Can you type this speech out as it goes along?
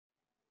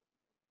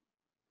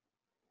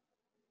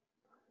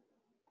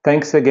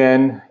Thanks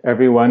again,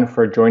 everyone,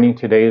 for joining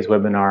today's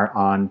webinar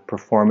on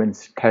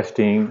performance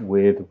testing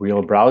with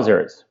real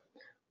browsers,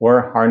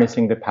 or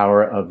harnessing the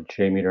power of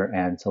JMeter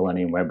and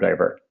Selenium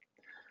WebDriver.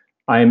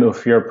 I'm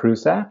Ophir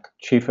Prusak,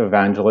 Chief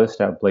Evangelist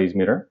at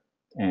BlazeMeter,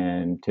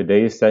 and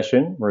today's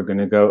session, we're going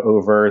to go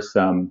over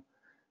some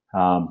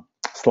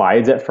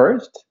slides at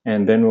first,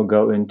 and then we'll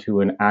go into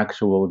an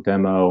actual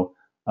demo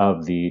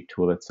of the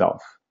tool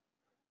itself.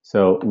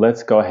 So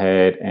let's go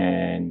ahead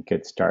and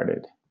get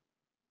started.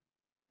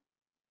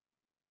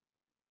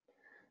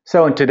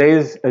 So in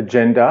today's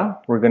agenda,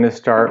 we're going to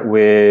start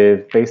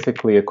with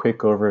basically a quick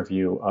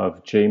overview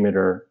of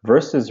JMeter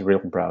versus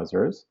real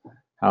browsers,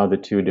 how the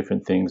two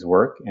different things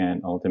work,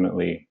 and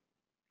ultimately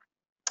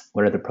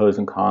what are the pros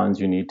and cons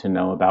you need to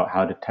know about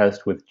how to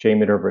test with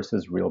JMeter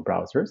versus real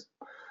browsers.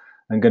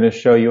 I'm going to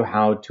show you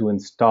how to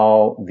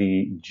install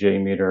the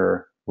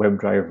JMeter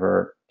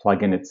Webdriver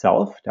plugin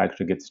itself to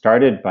actually get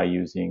started by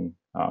using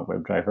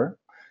Webdriver.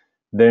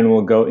 Then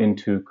we'll go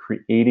into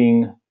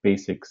creating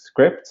basic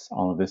scripts.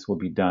 All of this will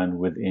be done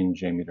within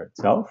JMeter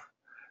itself.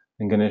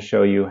 I'm going to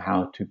show you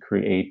how to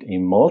create a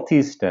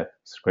multi-step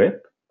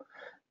script.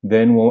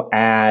 Then we'll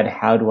add,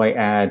 how do I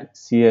add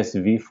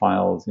CSV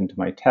files into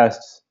my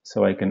tests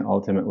so I can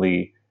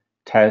ultimately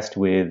test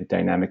with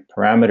dynamic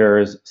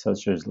parameters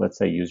such as, let's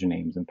say,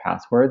 usernames and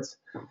passwords.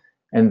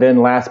 And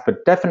then last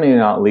but definitely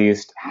not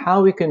least,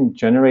 how we can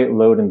generate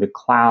load in the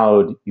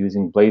cloud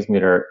using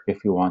BlazeMeter if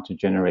we want to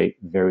generate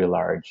very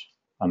large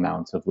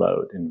amounts of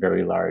load and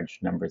very large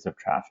numbers of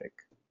traffic.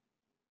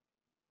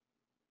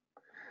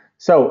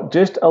 So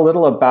just a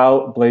little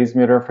about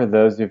BlazeMeter for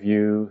those of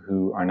you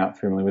who are not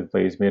familiar with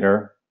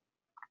BlazeMeter.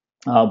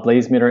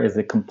 BlazeMeter is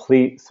a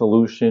complete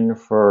solution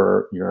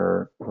for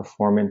your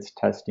performance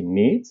testing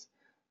needs.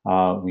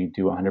 We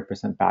do 100%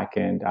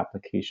 backend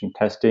application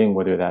testing,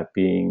 whether that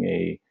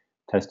being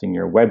testing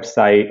your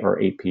website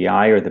or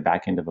API or the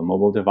backend of a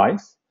mobile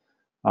device.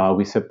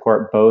 We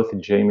support both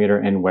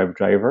JMeter and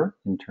WebDriver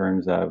in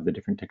terms of the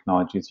different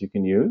technologies you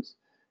can use.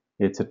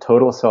 It's a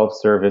total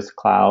self-service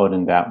cloud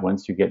in that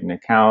once you get an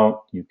account,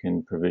 you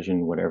can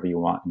provision whatever you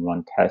want and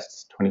run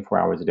tests 24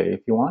 hours a day if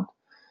you want.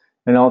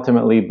 And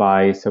ultimately,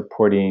 by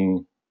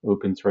supporting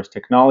open source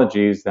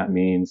technologies, that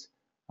means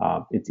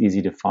it's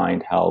easy to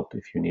find help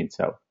if you need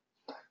so.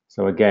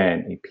 So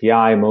again,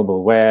 API,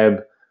 mobile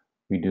web,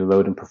 we do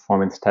load and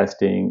performance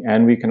testing,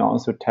 and we can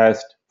also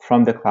test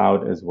from the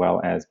cloud as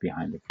well as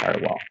behind the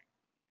firewall.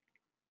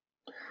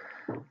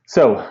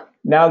 So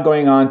now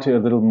going on to a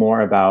little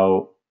more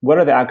about what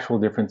are the actual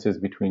differences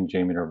between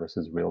JMeter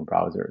versus real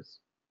browsers,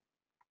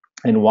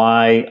 and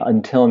why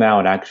until now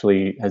it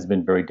actually has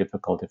been very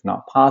difficult, if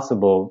not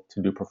possible, to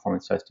do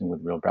performance testing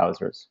with real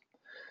browsers.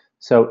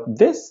 So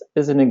this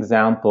is an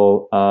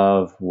example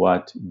of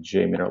what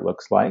JMeter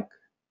looks like.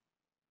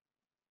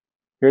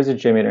 Here's a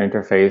JMeter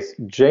interface.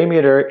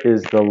 JMeter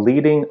is the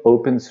leading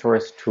open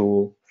source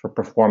tool for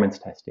performance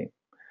testing.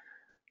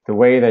 The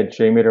way that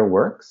JMeter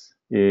works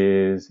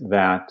is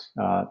that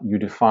you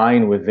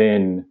define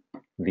within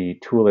the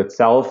tool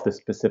itself the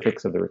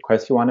specifics of the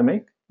request you want to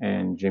make,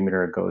 and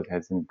JMeter goes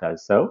ahead and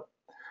does so.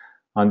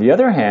 On the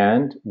other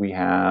hand, we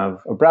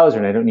have a browser,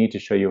 and I don't need to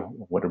show you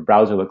what a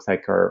browser looks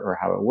like or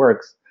how it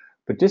works,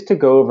 but just to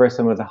go over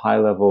some of the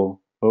high-level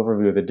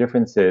overview of the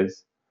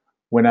differences.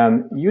 When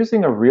I'm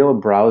using a real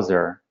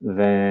browser,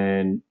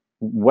 then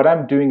what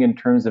I'm doing in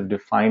terms of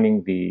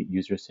defining the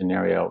user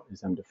scenario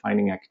is I'm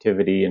defining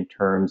activity in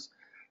terms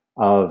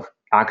of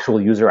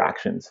actual user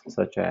actions,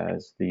 such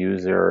as the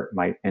user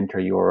might enter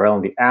URL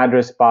in the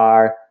address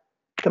bar,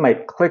 they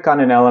might click on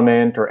an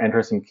element or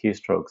enter some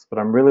keystrokes, but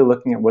I'm really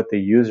looking at what the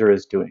user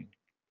is doing.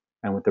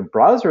 And what the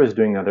browser is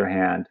doing, on the other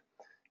hand,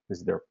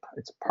 is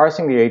it's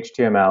parsing the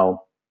HTML,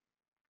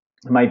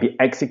 it might be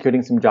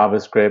executing some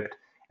JavaScript,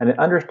 and it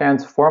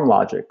understands form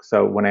logic.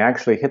 So when I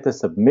actually hit the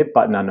submit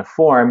button on a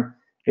form,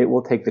 it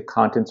will take the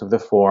contents of the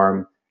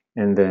form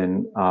and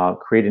then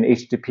create an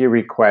HTTP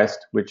request,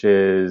 which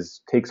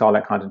takes all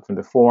that content from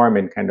the form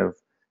and kind of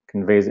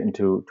conveys it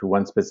into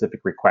one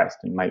specific request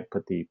and might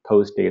put the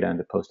post data in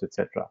the post,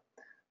 etc.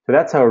 So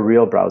that's how a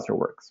real browser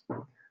works.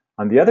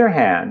 On the other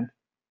hand,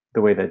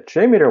 the way that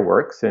JMeter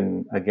works,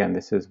 and again,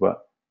 this is what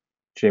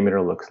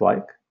JMeter looks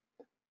like,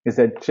 is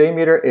that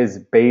JMeter is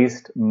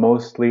based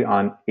mostly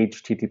on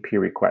HTTP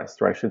requests,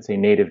 or I should say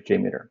native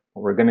JMeter.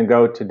 What we're going to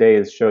go today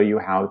is show you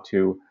how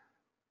to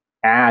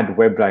add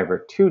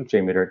WebDriver to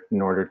JMeter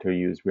in order to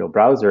use real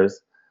browsers.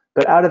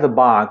 But out of the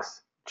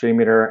box,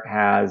 JMeter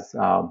has,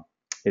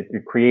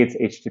 it creates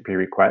HTTP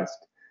request,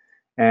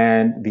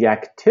 and the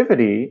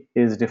activity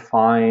is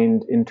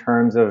defined in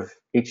terms of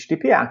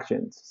HTTP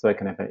actions. So I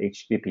can have an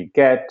HTTP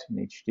GET,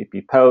 an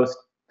HTTP POST.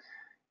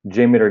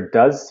 JMeter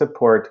does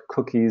support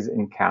cookies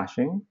and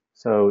caching.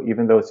 So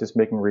even though it's just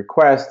making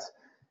requests,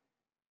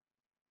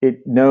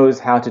 it knows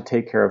how to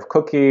take care of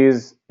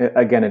cookies.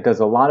 Again, it does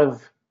a lot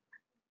of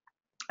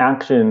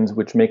actions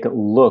which make it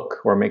look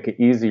or make it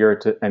easier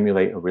to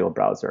emulate a real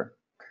browser.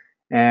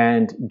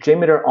 And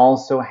JMeter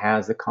also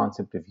has the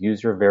concept of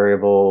user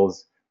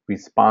variables.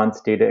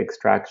 response data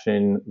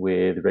extraction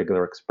with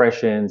regular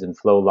expressions and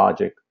flow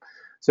logic.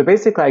 So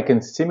basically, I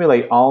can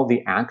simulate all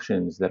the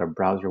actions that a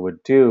browser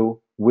would do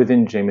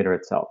within JMeter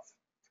itself.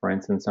 For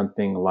instance,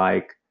 something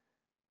like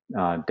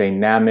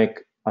dynamic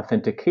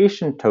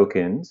authentication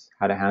tokens,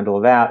 how to handle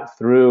that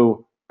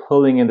through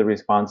pulling in the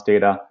response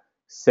data,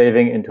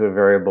 saving into a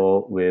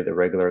variable with a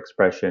regular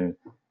expression,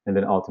 and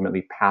then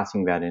ultimately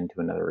passing that into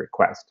another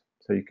request.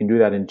 So you can do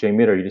that in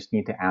JMeter, you just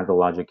need to add the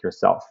logic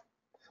yourself.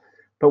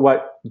 But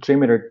what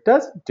JMeter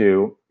doesn't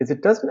do is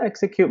it doesn't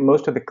execute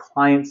most of the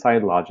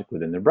client-side logic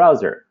within the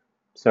browser.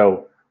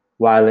 So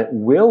while it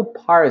will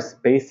parse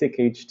basic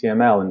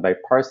HTML, and by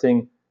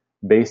parsing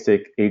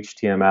basic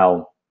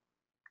HTML,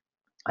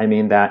 I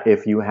mean that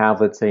if you have,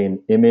 let's say,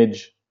 an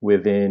image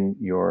within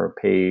your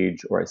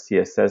page or a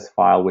CSS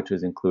file which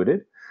is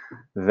included,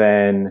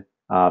 then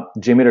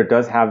JMeter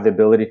does have the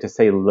ability to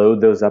say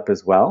load those up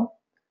as well.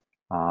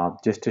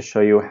 Just to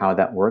show you how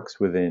that works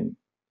within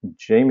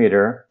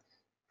JMeter,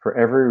 for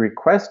every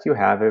request you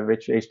have, every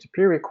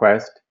HTTP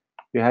request,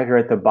 you have here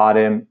at the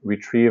bottom,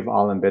 retrieve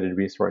all embedded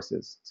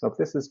resources. So if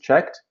this is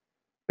checked,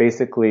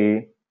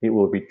 basically it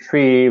will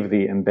retrieve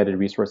the embedded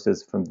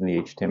resources from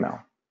the HTML.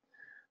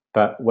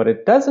 But what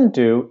it doesn't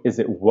do is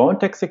it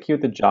won't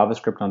execute the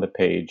JavaScript on the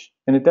page,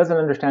 and it doesn't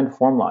understand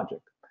form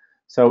logic.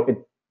 So it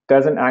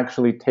doesn't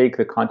actually take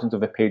the contents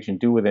of the page and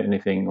do with it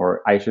anything,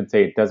 or I should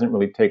say it doesn't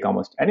really take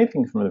almost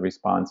anything from the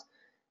response.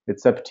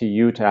 It's up to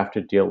you to have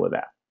to deal with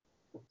that.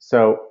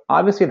 So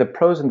obviously the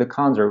pros and the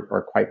cons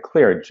are quite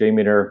clear.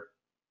 JMeter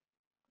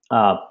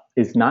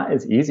is not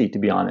as easy, to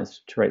be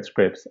honest, to write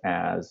scripts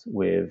as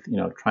with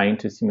trying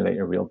to simulate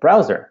a real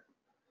browser.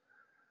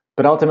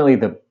 But ultimately,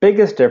 the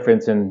biggest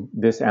difference, and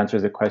this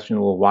answers the question,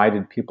 well, why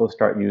did people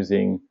start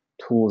using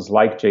tools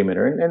like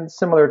JMeter and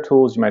similar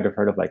tools you might have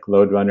heard of like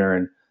LoadRunner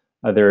and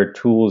other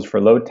tools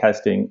for load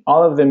testing?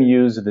 All of them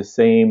use the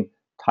same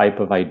type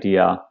of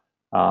idea,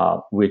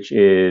 which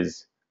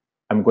is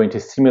I'm going to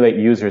simulate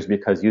users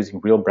because using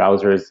real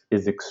browsers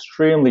is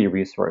extremely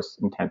resource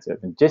intensive.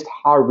 And just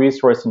how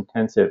resource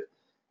intensive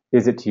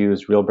is it to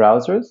use real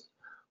browsers?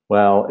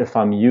 Well, if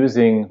I'm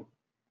using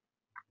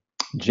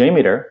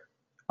JMeter,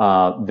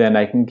 then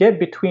I can get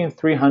between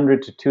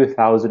 300 to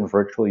 2,000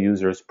 virtual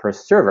users per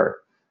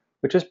server,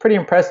 which is pretty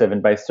impressive.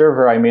 And by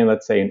server, I mean,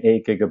 let's say an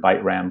 8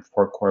 GB RAM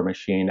 4-core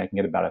machine, I can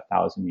get about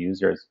 1,000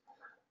 users.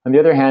 On the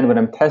other hand, when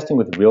I'm testing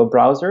with real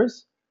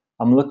browsers,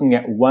 I'm looking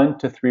at 1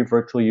 to 3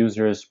 virtual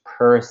users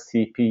per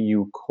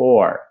CPU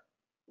core.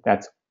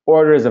 That's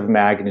orders of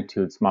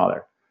magnitude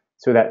smaller.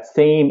 So that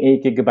same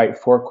 8 GB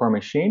 4-core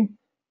machine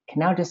can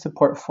now just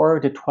support 4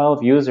 to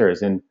 12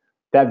 users. And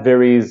that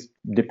varies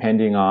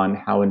depending on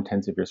how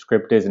intensive your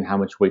script is and how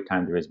much wait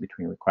time there is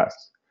between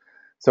requests.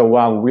 So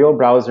while real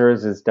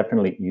browsers is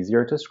definitely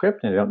easier to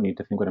script and I don't need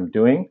to think what I'm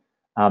doing,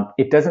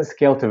 it doesn't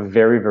scale to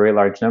very, very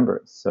large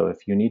numbers. So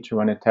if you need to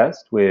run a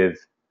test with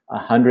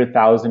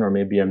 100,000 or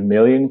maybe 1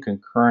 million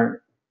concurrent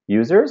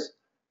users,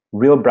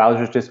 real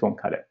browsers just won't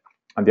cut it.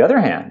 On the other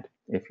hand,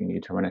 if you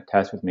need to run a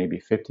test with maybe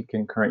 50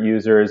 concurrent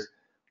users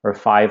or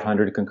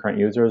 500 concurrent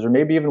users or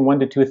maybe even 1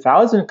 to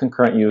 2,000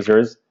 concurrent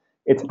users,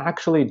 it's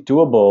actually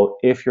doable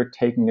if you're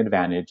taking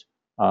advantage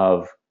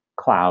of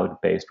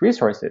cloud-based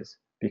resources,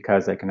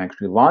 because I can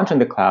actually launch in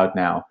the cloud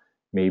now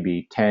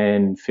maybe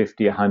 10,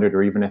 50, 100,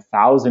 or even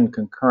 1,000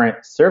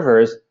 concurrent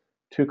servers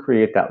to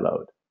create that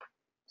load.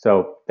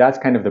 So that's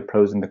kind of the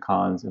pros and the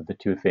cons of the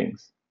two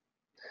things.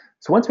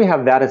 So once we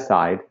have that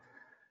aside,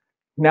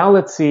 now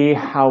let's see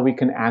how we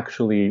can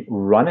actually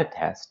run a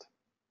test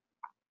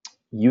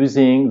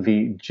using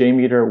the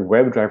JMeter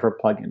Webdriver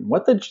plugin.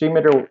 What the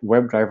JMeter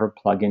Webdriver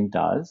plugin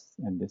does,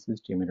 and this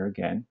is JMeter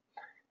again,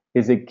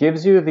 is it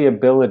gives you the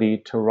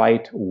ability to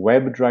write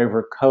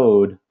WebDriver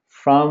code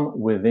from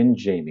within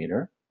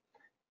JMeter,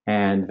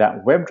 and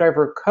that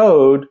WebDriver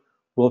code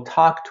will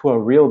talk to a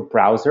real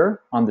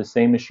browser on the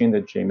same machine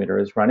that JMeter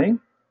is running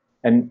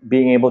and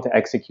being able to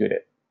execute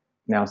it.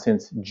 Now,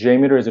 since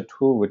JMeter is a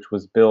tool which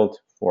was built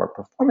for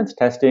performance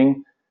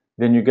testing,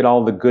 then you get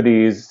all the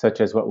goodies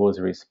such as what was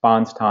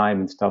response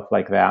time and stuff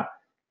like that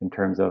in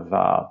terms of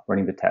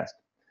running the test.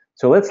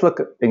 So let's look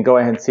and go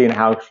ahead and see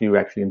how you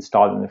actually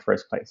install it in the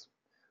first place.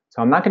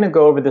 So I'm not going to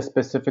go over the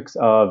specifics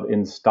of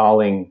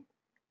installing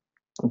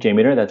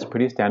JMeter. That's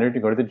pretty standard.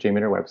 You go to the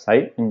JMeter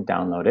website and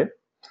download it.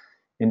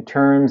 In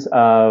terms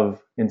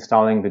of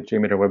installing the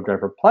JMeter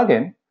Webdriver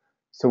plugin,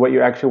 so what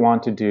you actually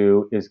want to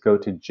do is go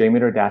to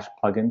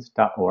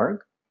jmeter-plugins.org,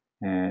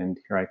 and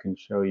here I can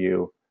show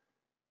you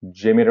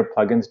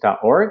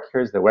jmeterplugins.org.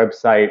 Here's the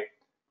website.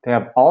 They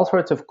have all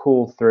sorts of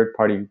cool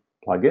third-party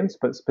plugins,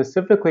 but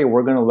specifically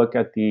we're going to look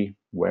at the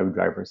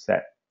WebDriver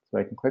set. So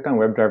I can click on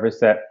WebDriver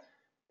set.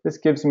 This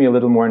gives me a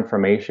little more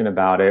information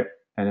about it,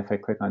 and if I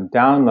click on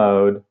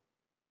download,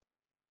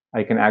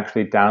 I can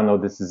actually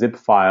download this zip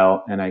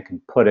file and I can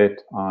put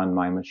it on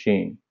my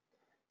machine.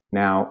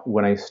 Now,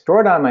 when I store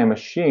it on my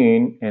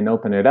machine and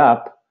open it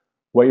up,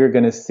 what you're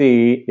going to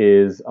see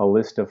is a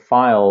list of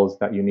files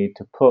that you need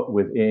to put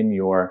within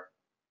your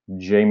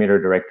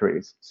JMeter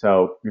directories.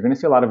 So you're going to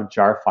see a lot of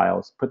jar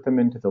files. Put them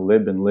into the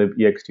lib and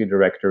libext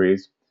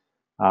directories.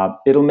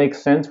 It'll make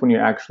sense when you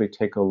actually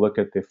take a look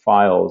at the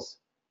files.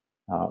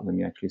 Let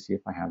me actually see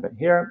if I have that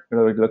here.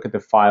 Look at the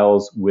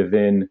files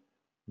within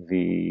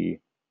the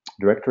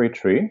directory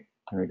tree.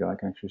 There we go. I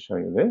can actually show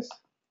you this.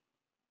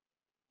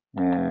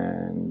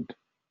 And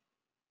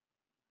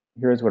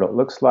here's what it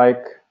looks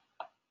like.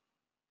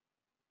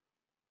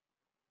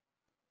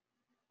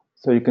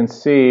 So you can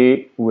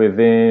see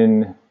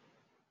within,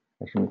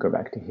 actually let me go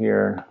back to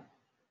here.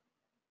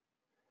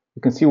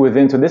 You can see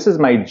within, so this is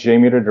my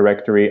JMeter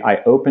directory.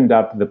 I opened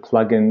up the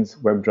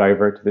plugins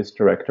WebDriver to this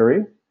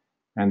directory,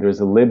 and there's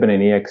a lib and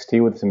an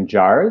ext with some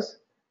jars.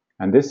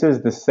 And this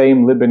is the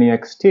same lib and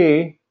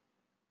ext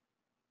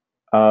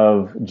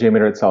of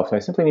JMeter itself. So I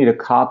simply need to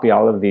copy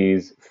all of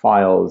these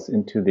files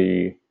into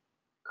the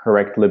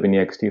correct lib and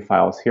ext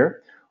files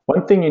here.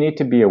 One thing you need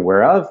to be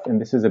aware of,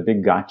 and this is a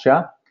big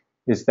gotcha,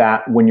 is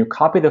that when you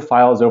copy the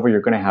files over,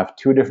 you're going to have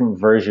two different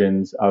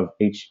versions of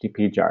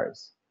HTTP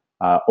jars,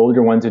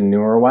 older ones and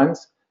newer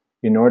ones.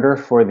 In order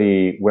for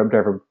the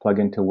WebDriver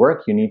plugin to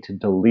work, you need to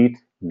delete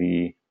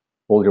the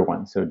older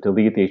ones. So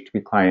delete the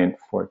HTTP client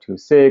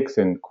 4.2.6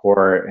 and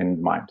core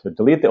and MIME. So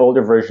delete the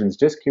older versions,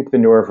 just keep the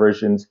newer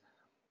versions.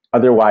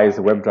 Otherwise,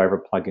 the WebDriver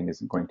plugin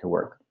isn't going to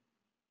work.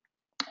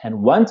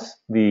 And once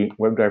the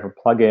WebDriver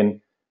plugin,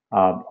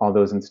 all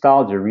those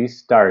installed, you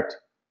restart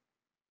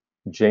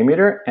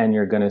JMeter, and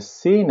you're going to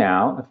see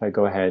now, if I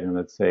go ahead and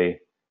let's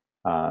say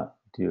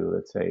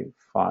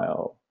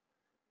file,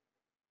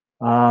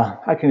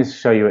 I can just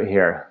show you it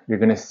here. You're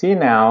going to see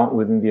now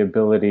within the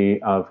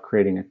ability of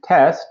creating a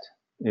test,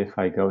 if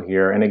I go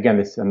here, and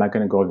again, I'm not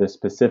going to go over the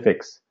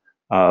specifics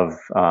of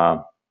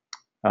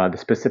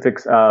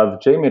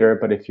JMeter,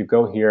 but if you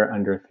go here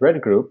under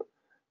thread group,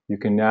 you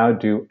can now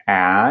do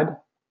add,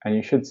 and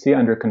you should see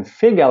under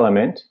config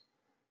element,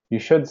 you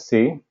should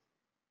see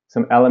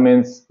some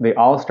elements. They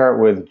all start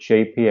with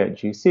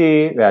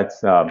jp@gc,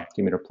 that's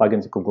JMeter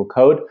plugins, Google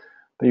code,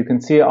 but you can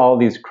see all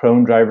these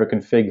Chrome driver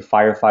config,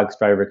 Firefox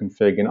driver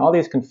config, and all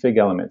these config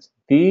elements.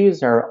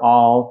 These are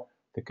all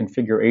the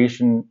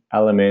configuration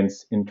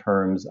elements in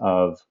terms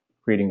of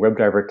creating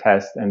WebDriver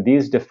tests, and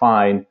these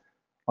define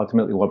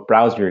ultimately what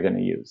browser you're going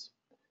to use.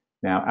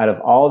 Now, out of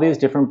all these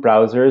different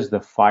browsers, the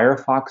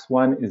Firefox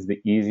one is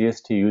the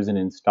easiest to use and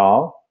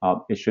install.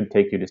 It should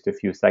take you just a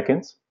few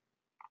seconds.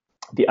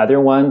 The other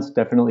ones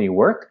definitely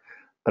work,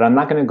 but I'm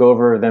not going to go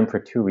over them for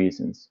two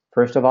reasons.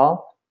 First of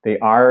all, they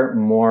are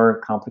more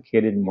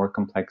complicated, more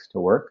complex to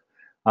work.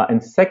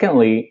 And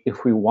secondly,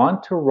 if we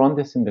want to run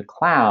this in the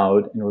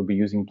cloud and we'll be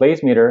using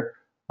BlazeMeter,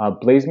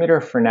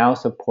 BlazeMeter for now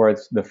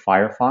supports the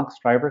Firefox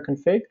driver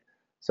config.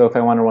 So if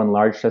I want to run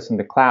large tests in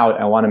the cloud,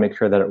 I want to make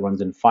sure that it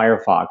runs in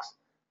Firefox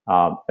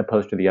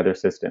opposed to the other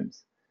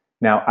systems.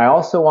 Now, I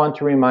also want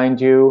to remind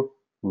you,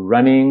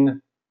 running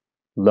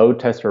load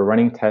tests or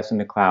running tests in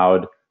the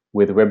cloud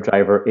with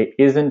WebDriver, it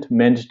isn't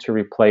meant to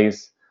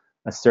replace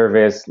a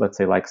service, let's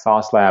say like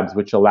Sauce Labs,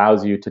 which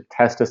allows you to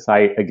test a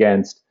site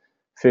against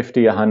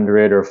 50,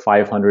 100, or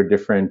 500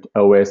 different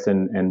OS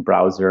and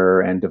browser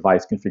and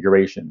device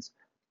configurations.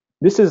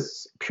 This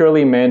is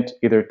purely meant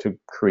either to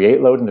create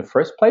load in the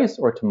first place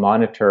or to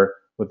monitor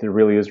what the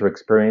real user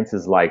experience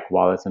is like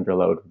while it's under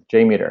load with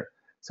JMeter.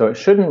 So it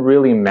shouldn't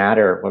really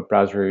matter what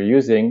browser you're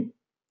using.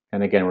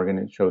 And again, we're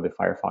going to show the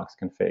Firefox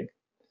config.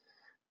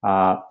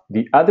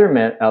 The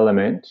other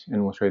element,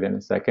 and we'll show you that in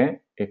a second,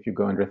 if you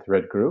go under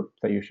thread group,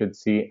 that you should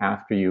see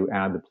after you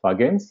add the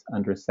plugins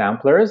under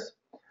samplers,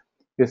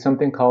 is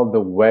something called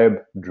the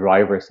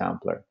WebDriver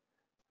sampler.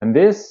 And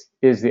this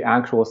is the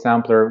actual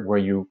sampler where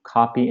you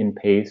copy and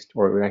paste,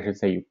 or I should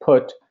say you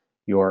put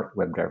your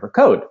WebDriver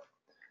code.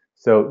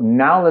 So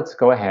now let's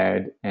go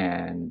ahead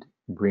and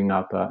bring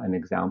up an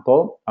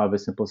example of a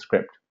simple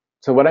script.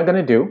 So what I'm going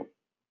to do,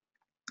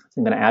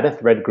 I'm going to add a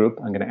thread group.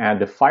 I'm going to add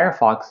the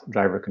Firefox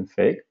driver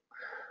config.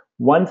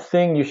 One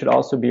thing you should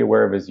also be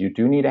aware of is you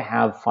do need to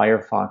have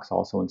Firefox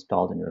also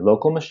installed in your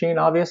local machine,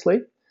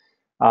 obviously.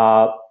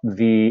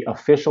 The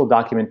official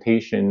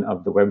documentation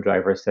of the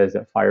WebDriver says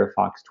that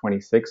Firefox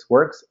 26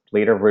 works.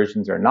 Later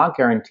versions are not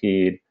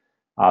guaranteed.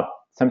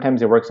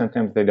 Sometimes they work,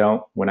 sometimes they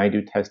don't. When I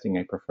do testing,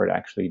 I prefer to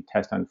actually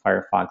test on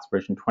Firefox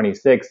version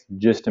 26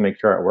 just to make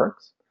sure it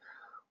works.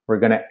 We're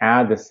going to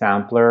add the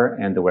sampler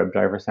and the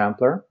WebDriver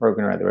sampler. We're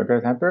going to add the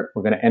WebDriver sampler.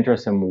 We're going to enter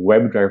some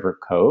WebDriver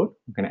code.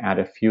 We're going to add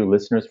a few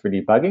listeners for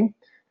debugging.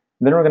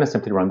 Then we're going to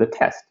simply run the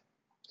test.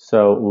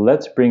 So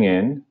let's bring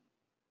in,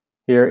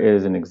 here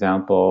is an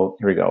example,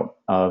 here we go,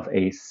 of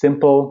a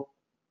simple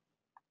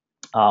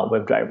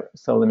WebDriver.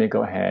 So let me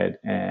go ahead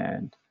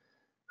and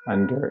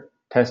under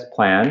test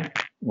plan,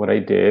 what I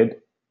did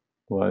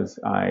was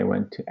I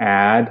went to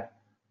add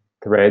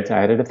threads.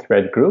 I added a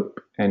thread group,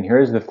 and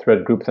here's the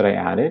thread group that I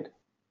added.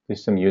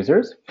 There's some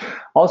users.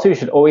 Also, you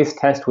should always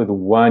test with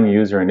one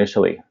user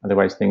initially,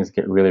 otherwise things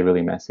get really,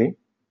 really messy.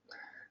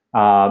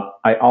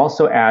 I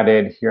also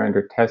added here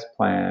under test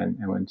plan,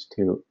 I went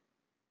to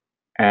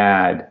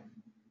add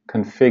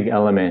config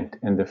element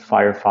in the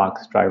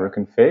Firefox driver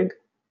config.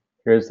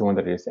 Here's the one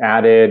that I just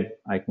added.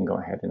 I can go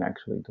ahead and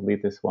actually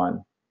delete this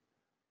one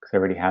because I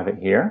already have it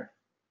here.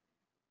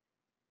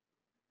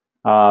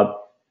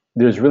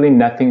 There's really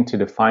nothing to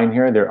define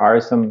here. There are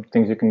some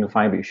things you can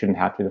define, but you shouldn't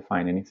have to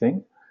define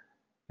anything.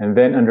 And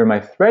then under my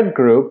thread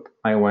group,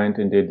 I went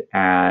and did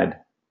add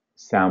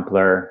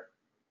sampler,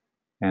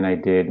 and I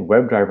did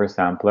WebDriver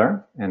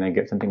sampler, and I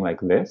get something like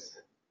this.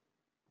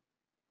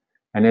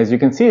 And as you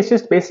can see, it's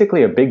just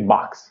basically a big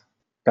box.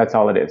 That's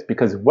all it is,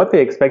 because what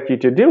they expect you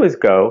to do is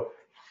go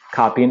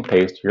copy and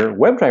paste your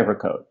WebDriver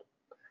code.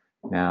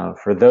 Now,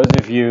 for those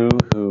of you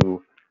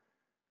who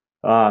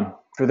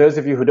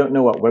don't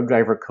know what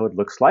WebDriver code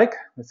looks like,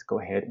 let's go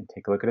ahead and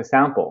take a look at a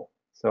sample.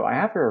 So I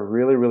have here a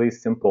really, really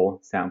simple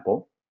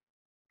sample.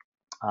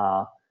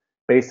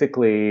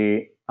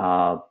 Basically,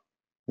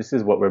 this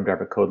is what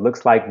WebDriver code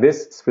looks like.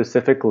 This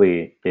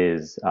specifically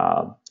is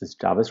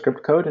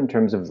JavaScript code in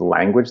terms of the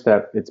language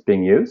that it's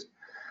being used,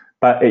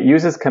 but it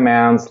uses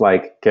commands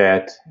like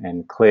get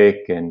and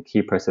click and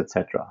key press,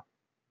 etc.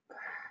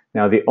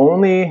 Now, the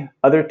only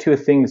other two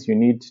things you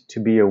need to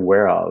be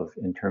aware of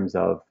in terms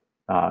of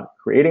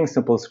creating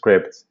simple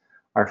scripts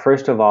are,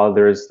 first of all,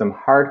 there's some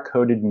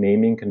hard-coded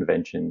naming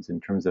conventions in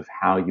terms of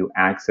how you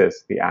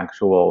access the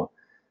actual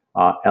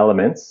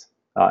elements.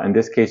 In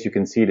this case, you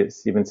can see it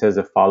even says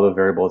if follow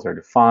variables are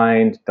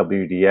defined,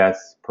 WDS,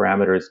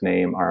 parameters,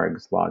 name,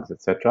 args, logs,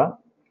 etc.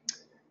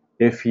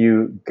 If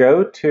you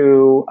go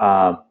to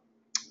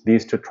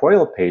these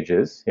tutorial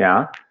pages,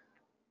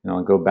 and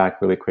I'll go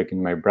back really quick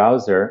in my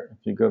browser.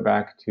 If you go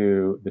back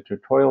to the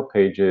tutorial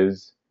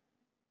pages,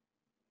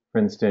 for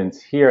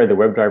instance, here, the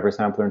WebDriver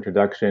sampler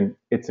introduction,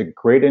 it's a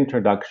great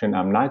introduction.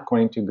 I'm not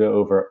going to go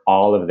over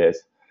all of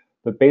this,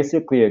 but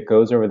basically it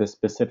goes over the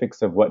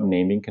specifics of what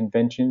naming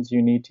conventions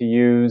you need to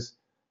use.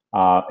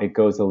 It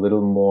goes a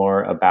little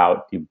more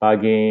about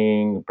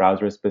debugging,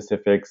 browser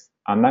specifics.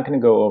 I'm not going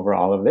to go over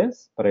all of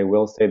this, but I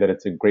will say that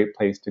it's a great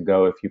place to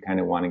go if you kind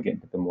of want to get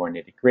into the more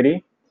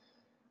nitty-gritty.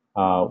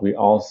 We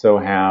also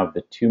have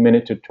the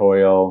 2-minute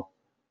tutorial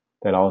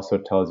that also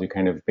tells you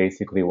kind of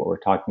basically what we're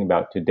talking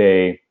about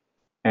today.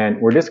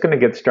 And we're just going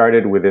to get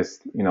started with this,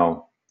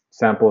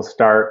 sample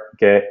start,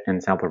 get,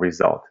 and sample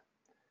result.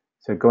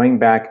 So going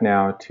back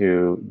now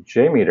to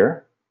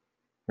JMeter,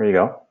 here you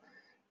go.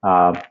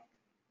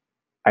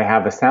 I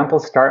have a sample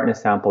start and a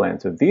sample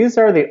end. So these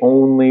are the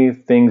only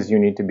things you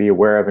need to be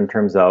aware of in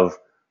terms of,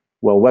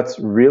 well, what's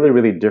really,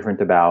 really different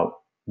about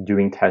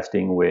doing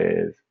testing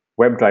with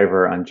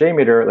WebDriver on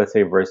JMeter, let's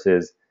say,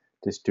 versus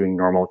just doing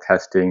normal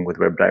testing with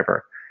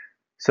WebDriver.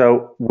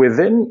 So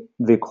within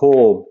the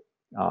whole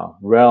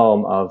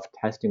realm of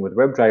testing with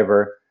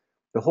WebDriver,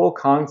 the whole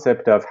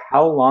concept of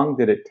how long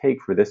did it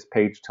take for this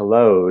page to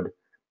load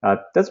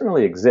doesn't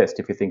really exist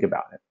if you think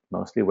about it.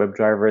 Mostly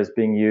WebDriver is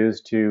being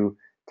used to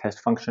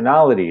test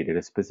functionality. Did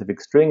a specific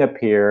string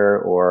appear,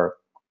 or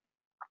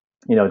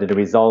did the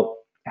result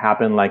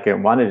happen like it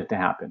wanted it to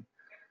happen?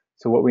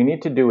 So what we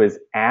need to do is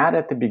add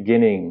at the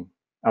beginning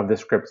of the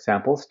script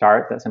sample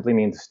start. That simply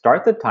means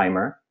start the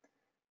timer.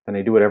 Then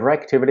I do whatever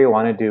activity I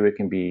want to do. It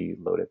can be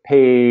load a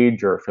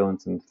page or fill in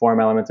some form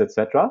elements,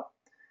 etc.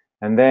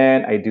 And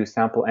then I do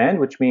sample end,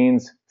 which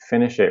means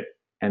finish it.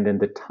 And then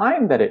the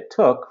time that it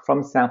took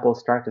from sample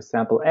start to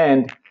sample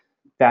end,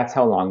 that's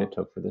how long it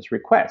took for this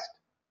request.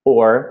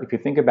 Or if you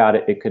think about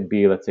it, it could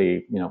be, let's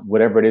say,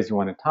 whatever it is you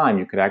want to time.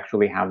 You could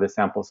actually have the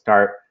sample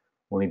start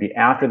only be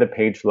after the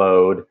page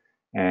load,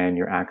 and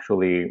you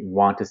actually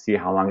want to see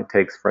how long it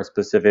takes for a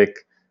specific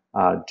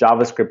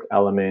JavaScript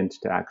element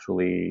to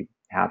actually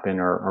happen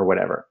or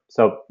whatever.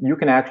 So you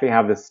can actually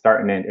have this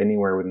start and end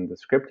anywhere within the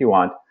script you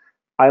want.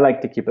 I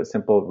like to keep it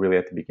simple really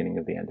at the beginning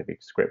of the end of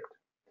each script.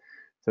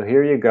 So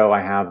here you go.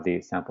 I have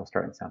the sample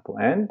start and sample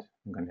end.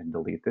 I'm going to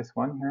delete this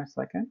one here a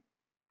second.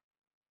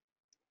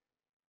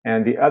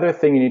 And the other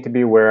thing you need to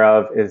be aware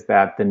of is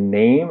that the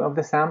name of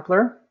the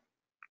sampler,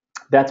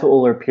 that's what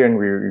will appear in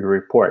your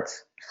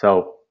reports.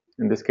 So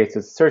in this case,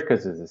 it's search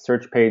because it's a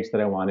search page that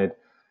I wanted.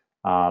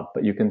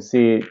 But you can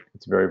see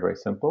it's very, very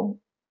simple.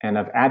 And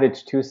I've added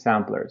 2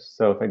 samplers.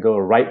 So if I go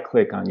right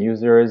click on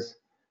users,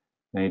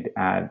 I need to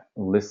add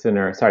 2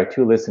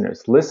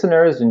 listeners.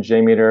 Listeners in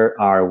JMeter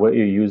are what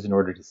you use in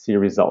order to see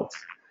results.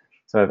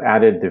 So I've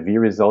added the view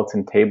results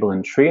in table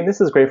and tree, and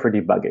this is great for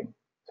debugging.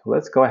 So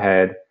let's go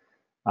ahead.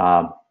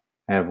 I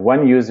have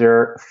 1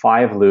 user,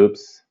 5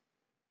 loops,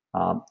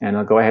 and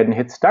I'll go ahead and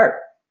hit start.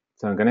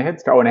 So I'm going to hit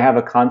start when I have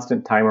a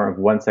constant timer of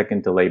 1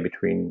 second delay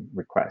between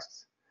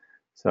requests.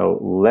 So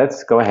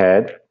let's go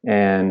ahead,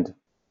 and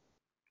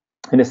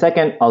in a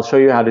second, I'll show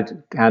you how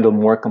to handle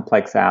more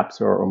complex apps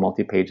or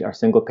multi-page or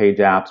single-page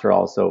apps, or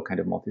also kind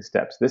of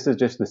multi-steps. This is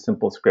just the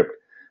simple script,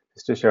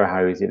 just to show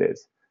how easy it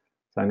is.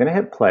 So I'm going to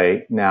hit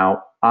play.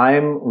 Now,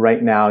 I'm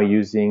right now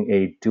using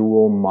a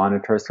dual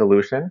monitor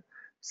solution.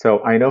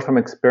 So I know from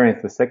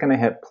experience, the second I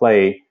hit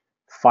play,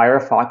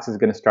 Firefox is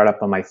going to start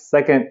up on my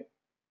second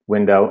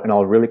window, and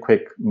I'll really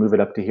quick move it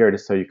up to here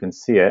just so you can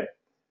see it.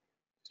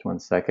 Just 1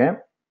 second.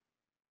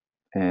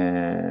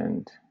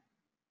 And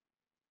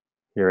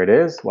here it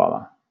is,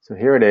 voila. So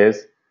here it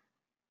is.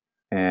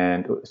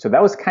 And so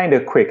that was kind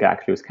of quick,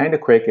 actually. It was kind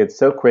of quick. It's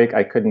so quick,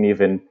 I couldn't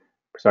even,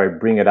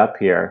 bring it up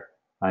here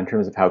in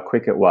terms of how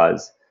quick it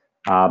was.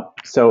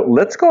 So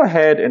let's go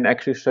ahead and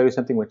actually show you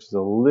something which is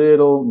a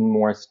little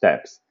more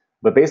steps.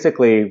 But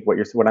basically,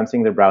 what I'm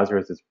seeing in the browser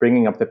is it's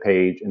bringing up the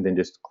page and then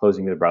just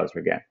closing the browser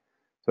again.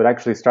 So it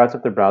actually starts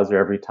up the browser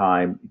every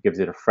time, gives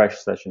it a fresh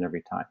session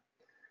every time.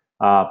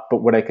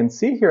 But what I can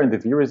see here in the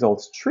view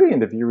results tree, in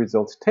the view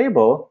results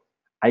table,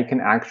 I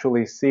can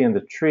actually see in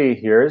the tree,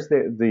 here's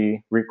the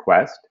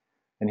request,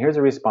 and here's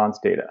the response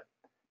data.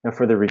 Now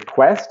for the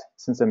request,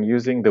 since I'm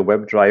using the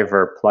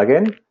WebDriver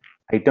plugin,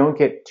 I don't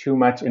get too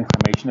much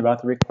information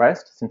about the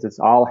request since it's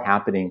all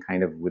happening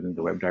kind of within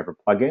the WebDriver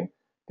plugin.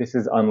 This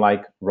is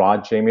unlike raw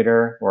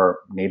JMeter or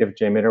native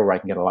JMeter where I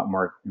can get a lot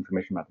more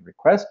information about the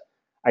request.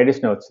 I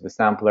just know it's the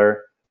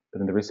sampler,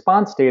 but in the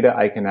response data,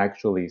 I can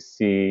actually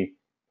see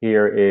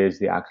here is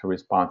the actual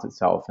response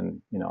itself,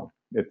 and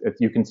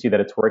you can see that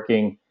it's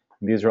working.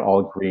 These are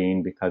all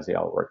green because they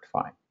all worked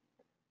fine.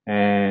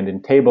 And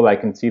in table, I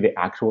can see the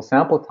actual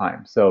sample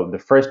time. So the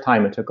first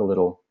time it took a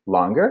little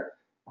longer,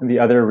 and the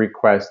other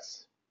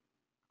requests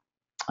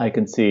I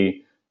can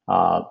see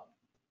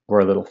were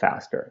a little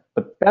faster.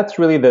 But that's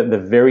really the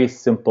very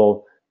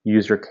simple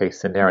user case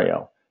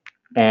scenario.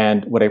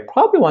 And what I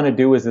probably want to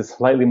do is a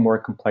slightly more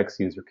complex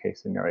user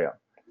case scenario.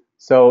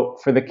 So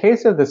for the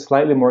case of the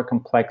slightly more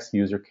complex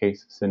user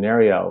case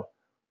scenario,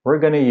 we're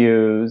going to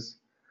use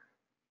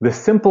the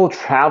simple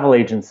travel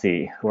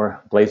agency,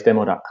 or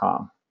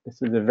BlazeDemo.com.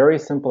 This is a very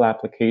simple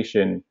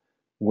application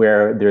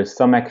where there's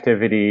some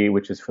activity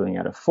which is filling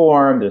out a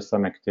form, there's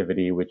some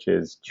activity which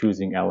is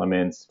choosing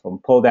elements from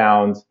pull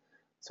downs.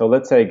 So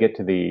let's say I get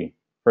to the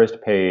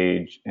first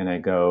page and I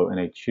go and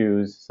I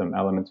choose some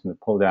elements from the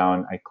pull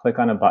down. I click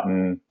on a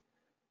button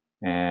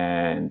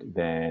and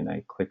then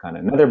I click on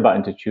another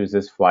button to choose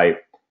this flight,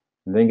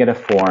 and then get a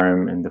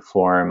form. In the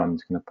form, I'm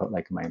just going to put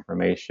like my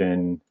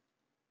information.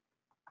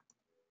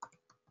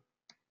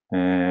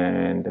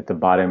 And at the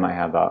bottom, I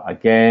have,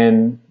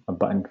 again, a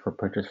button for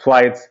purchase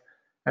flights.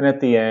 And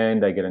at the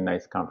end, I get a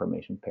nice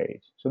confirmation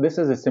page. So this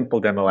is a simple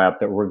demo app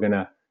that we're going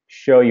to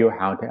show you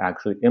how to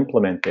actually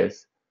implement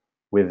this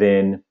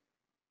within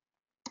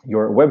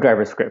your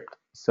WebDriver script.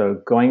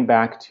 So going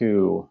back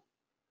to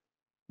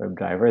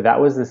WebDriver, that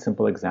was the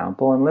simple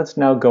example. And let's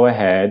now go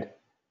ahead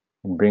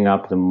and bring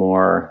up the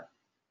more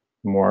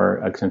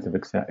extensive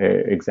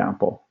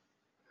example.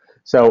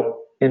 So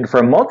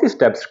for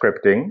multi-step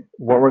scripting,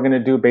 what we're going to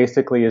do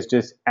basically is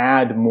just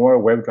add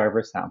more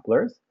WebDriver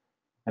samplers.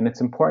 And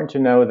it's important to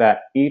know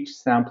that each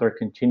sampler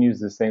continues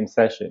the same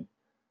session.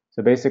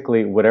 So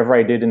basically, whatever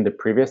I did in the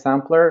previous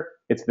sampler,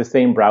 it's the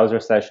same browser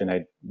session.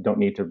 I don't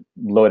need to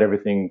load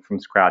everything from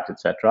scratch,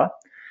 etc.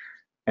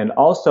 And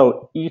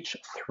also, each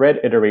thread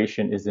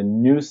iteration is a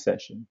new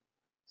session.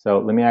 So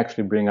let me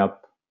actually bring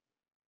up,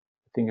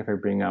 I think if I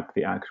bring up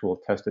the actual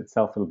test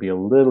itself, it'll be a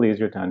little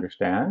easier to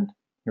understand.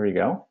 Here we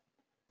go.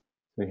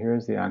 So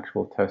here's the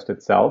actual test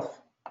itself,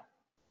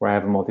 where I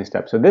have a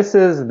multi-step. So this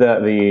is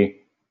the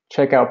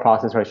checkout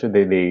process, or I should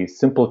say the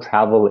simple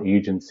travel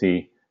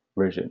agency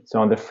version. So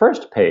on the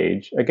first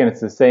page, again, it's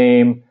the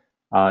same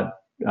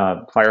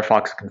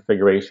Firefox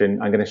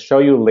configuration. I'm going to show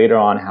you later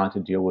on how to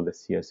deal with the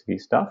CSV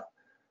stuff.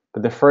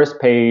 But the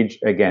first page,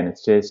 again,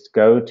 it's just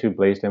go to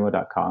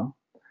BlazeDemo.com.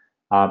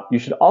 You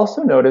should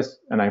also notice,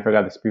 and I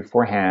forgot this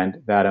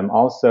beforehand, that I'm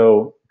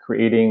also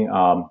creating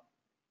a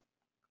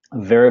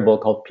variable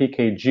called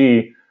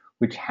pkg,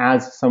 which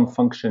has some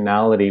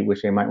functionality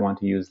which I might want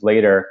to use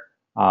later.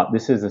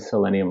 This is a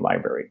Selenium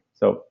library.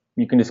 So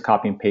you can just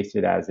copy and paste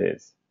it as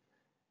is.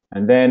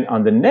 And then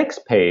on the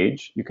next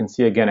page, you can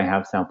see again, I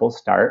have sample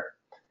start.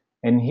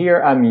 And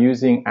here I'm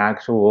using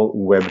actual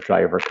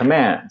WebDriver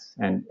commands.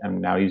 And I'm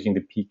now using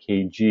the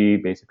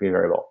pkg basically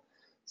variable.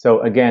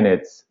 So again,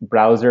 it's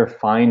browser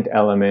find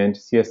element,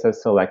 CSS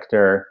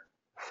selector,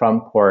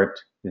 from port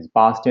is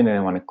Boston, and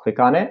I want to click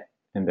on it.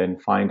 And then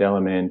find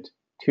element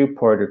to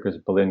port, which is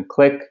Berlin,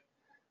 click.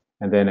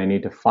 And then I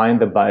need to find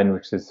the button,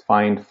 which is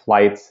find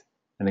flights,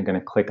 and I'm going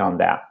to click on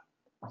that.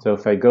 So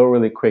if I go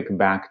really quick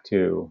back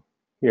to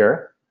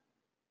here,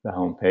 the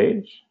home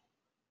page,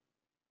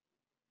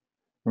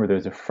 remember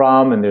there's a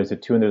from, and there's a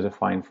to, and there's a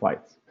find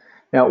flights.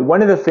 Now,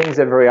 one of the things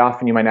that very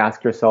often you might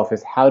ask yourself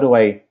is, how do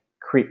I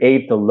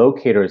create the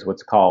locators,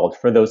 what's called,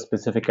 for those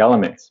specific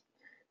elements?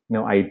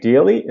 Now,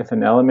 ideally, if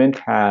an element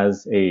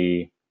has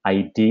a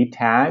ID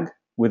tag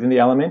within the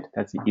element,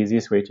 that's the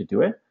easiest way to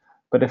do it.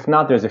 But if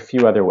not, there's a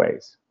few other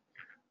ways.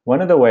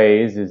 One of the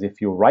ways is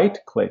if you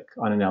right-click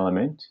on an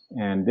element,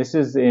 and this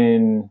is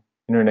in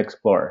Internet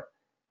Explorer.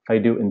 If I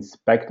do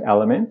inspect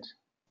element,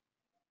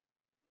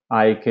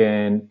 I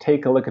can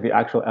take a look at the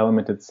actual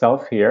element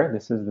itself here.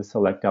 This is the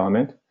select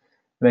element.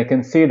 And I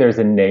can see there's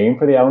a name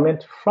for the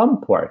element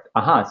from port.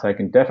 Aha, so I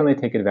can definitely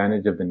take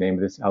advantage of the name of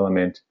this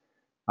element.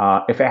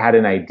 If it had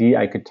an ID,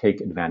 I could take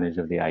advantage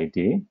of the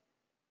ID.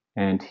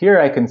 And here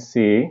I can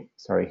see,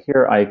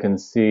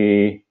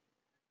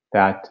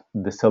 that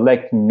the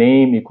select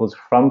name equals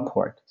from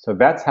port. So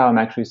that's how I'm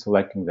actually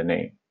selecting the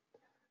name.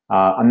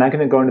 I'm not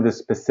going to go into the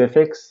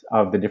specifics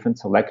of the different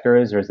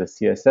selectors. There's a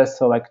CSS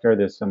selector.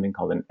 There's something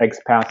called an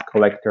XPath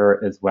collector,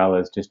 as well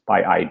as just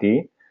by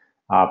ID.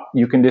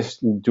 You can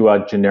just do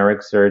a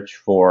generic search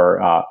for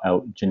a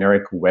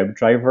generic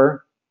WebDriver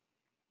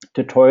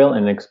tutorial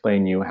and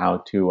explain you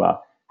how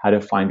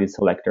to find these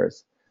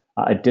selectors.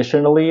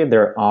 Additionally,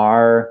 there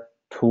are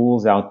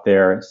tools out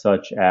there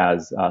such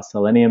as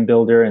Selenium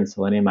Builder and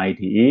Selenium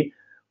IDE,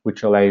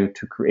 which allow you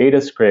to create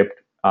a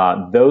script.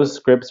 Those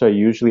scripts are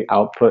usually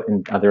output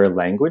in other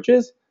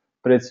languages,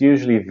 but it's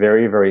usually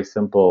very, very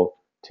simple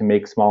to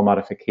make small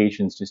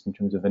modifications just in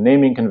terms of a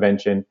naming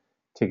convention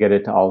to get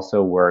it to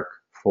also work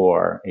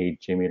for a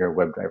JMeter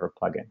Webdriver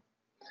plugin.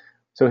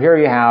 So here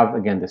you have,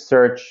 again, the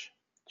search,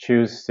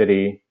 choose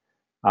city.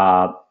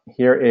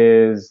 Here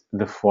is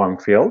the form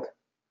field.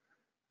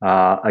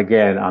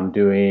 Again, I'm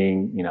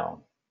doing,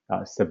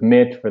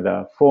 submit for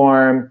the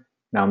form.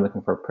 Now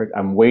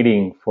I'm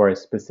waiting for a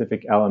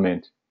specific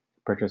element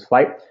to purchase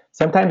flight.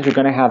 Sometimes you're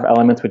going to have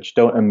elements which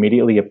don't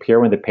immediately appear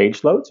when the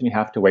page loads, and you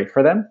have to wait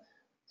for them.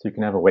 So you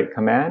can have a wait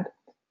command.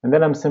 And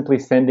then I'm simply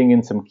sending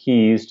in some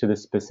keys to the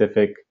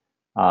specific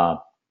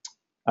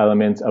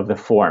elements of the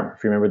form.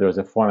 If you remember, there was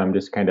a form, I'm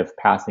just kind of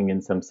passing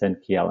in some send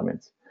key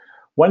elements.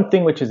 One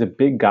thing which is a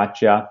big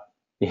gotcha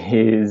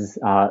is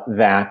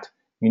that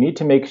you need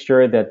to make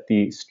sure that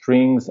the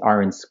strings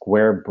are in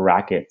square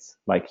brackets,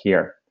 like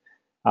here.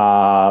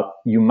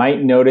 You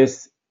might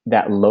notice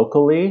that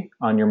locally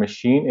on your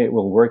machine, it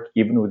will work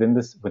even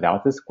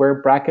without the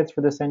square brackets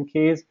for the send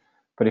keys.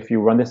 But if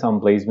you run this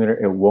on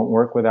BlazeMeter, it won't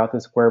work without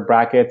the square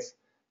brackets.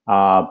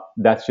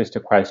 That's just a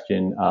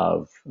question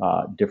of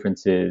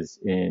differences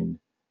in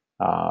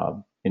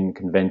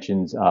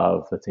conventions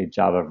of, let's say,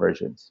 Java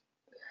versions.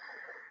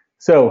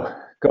 So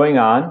going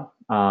on,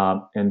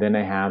 and then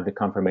I have the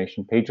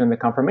confirmation page. On the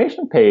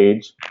confirmation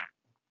page,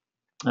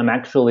 I'm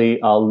actually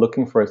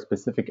looking for a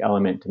specific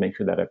element to make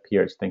sure that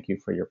appears. Thank you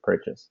for your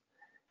purchase.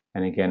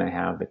 And again, I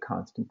have the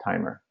constant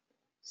timer.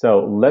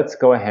 So let's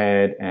go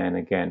ahead and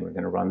again, we're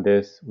going to run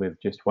this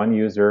with just one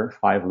user,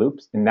 5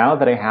 loops. And now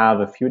that I have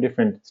a few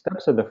different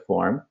steps of the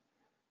form,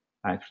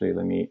 actually,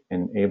 let me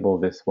enable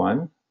this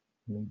one.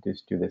 Let me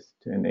just do this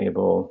to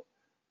enable,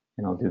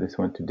 and I'll do this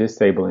one to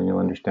disable, and you'll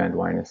understand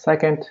why in a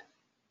second.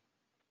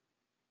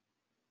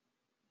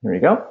 Here we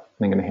go.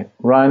 I'm going to hit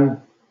run.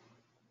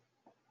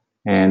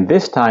 And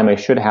this time I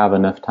should have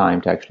enough time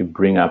to actually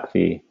bring up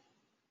the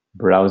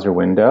browser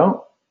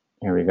window.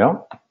 Here we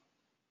go.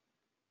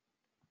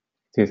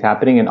 See what's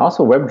happening. And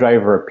also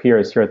WebDriver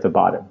appears here at the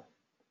bottom.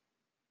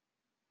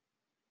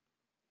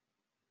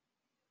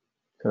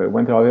 So it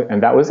went through all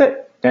and that was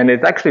it. And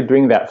it's actually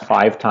doing that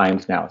 5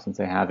 times now since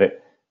I have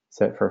it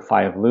set for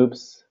 5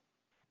 loops.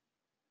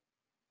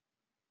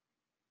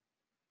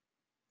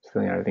 It's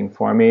filling out everything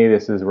for me.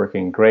 This is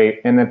working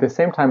great. And at the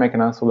same time, I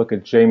can also look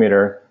at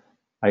JMeter.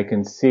 I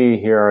can see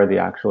here are the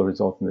actual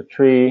results in the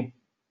tree.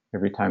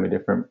 Every time a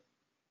different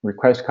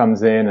request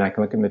comes in, and I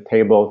can look in the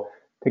table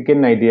to get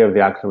an idea of the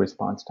actual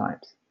response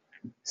times.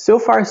 So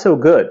far, so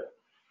good.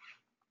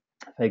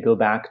 If I go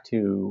back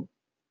to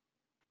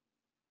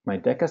my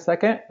deck a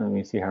second, let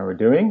me see how we're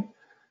doing.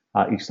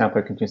 Each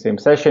sampler continues the same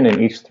session, and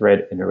each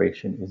thread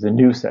iteration is a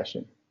new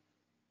session.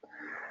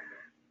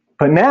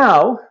 But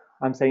now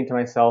I'm saying to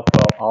myself,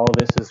 well, all of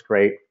this is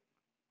great,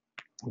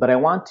 but I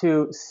want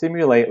to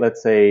simulate,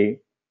 let's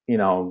say,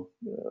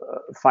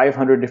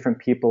 500 different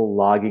people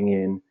logging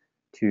in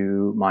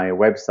to my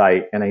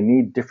website, and I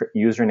need different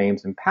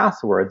usernames and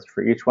passwords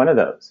for each one of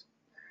those.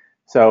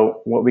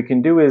 So what we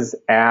can do is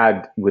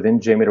add within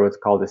JMeter what's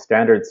called a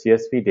standard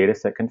CSV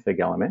dataset config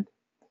element,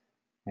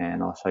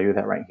 and I'll show you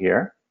that right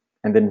here.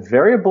 And then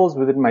variables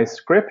within my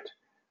script,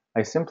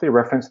 I simply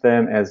reference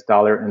them as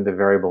 $ and the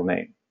variable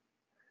name.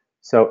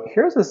 So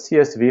here's a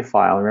CSV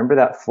file. Remember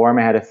that form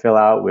I had to fill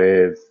out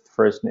with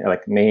first,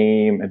 like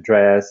name,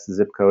 address,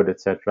 zip code,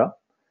 etc.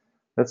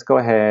 Let's go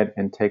ahead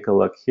and take a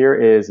look. Here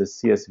is a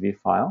CSV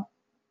file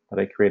that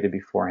I created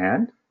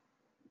beforehand.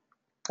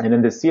 And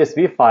in the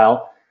CSV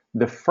file,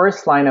 the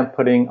first line I'm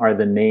putting are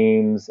the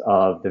names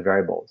of the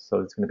variables. So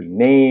it's going to be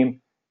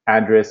name,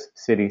 address,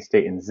 city,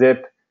 state, and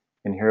zip.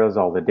 And here's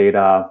all the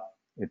data.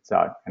 It's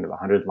kind of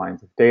 100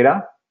 lines of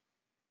data.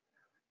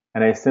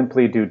 And I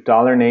simply do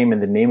 $name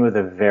and the name of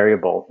the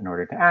variable in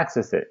order to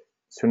access it.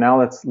 So now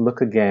let's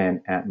look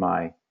again at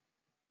my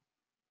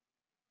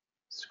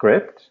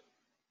script.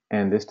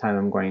 And this time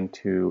I'm going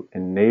to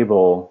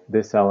enable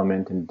this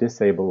element and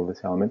disable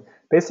this element.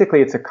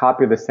 Basically, it's a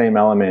copy of the same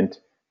element.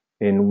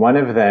 In one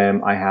of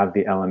them, I have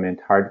the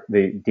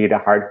the data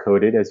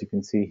hard-coded, as you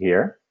can see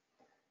here.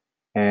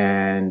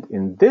 And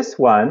in this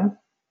one,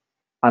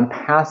 I'm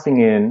passing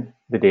in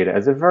the data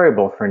as a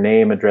variable for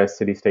name, address,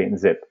 city, state, and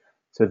zip.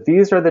 So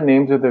these are the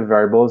names of the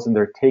variables, and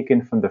they're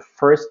taken from the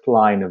first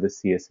line of the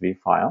CSV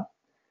file.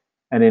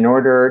 And in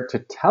order to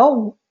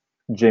tell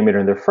JMeter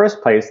in the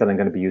first place that I'm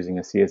going to be using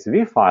a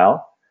CSV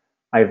file,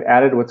 I've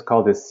added what's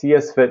called a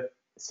CSV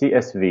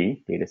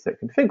dataset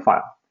config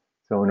file.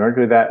 So in order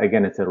to do that,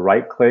 again, it's a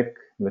right-click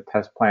in the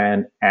test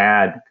plan,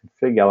 add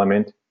config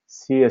element,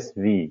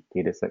 CSV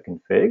dataset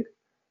config.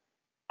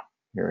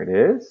 Here it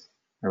is.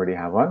 I already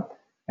have one.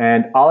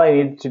 And all I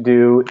need to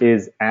do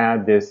is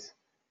add the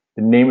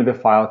name of the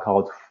file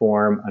called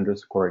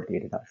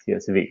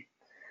form_data.csv.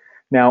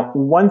 Now,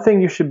 one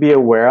thing you should be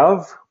aware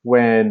of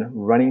when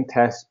running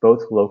tests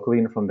both locally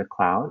and from the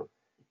cloud,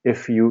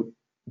 if you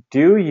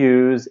do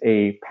use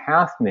a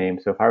path name,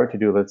 so if I were to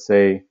do, let's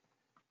say,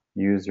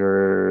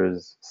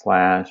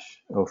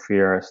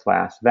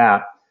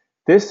 users/Ophir/that,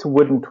 this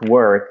wouldn't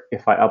work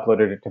if I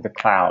uploaded it to the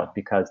cloud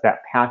because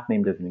that path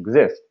name doesn't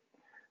exist.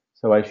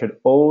 So I should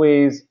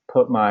always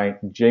put my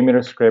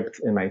JMeter scripts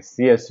and my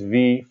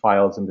CSV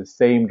files in the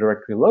same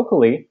directory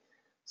locally.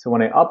 So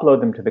when I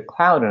upload them to the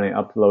cloud and I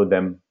upload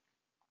them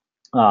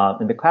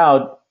in the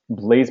cloud,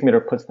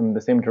 BlazeMeter puts them in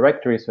the same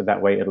directory so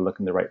that way it'll look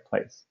in the right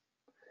place.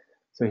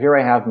 So here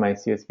I have my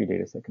CSV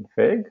dataset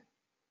config.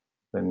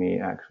 Let me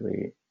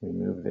actually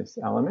remove this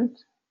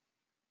element.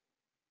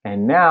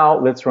 And now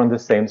let's run the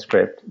same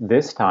script,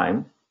 this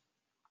time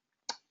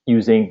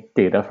using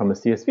data from a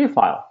CSV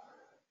file.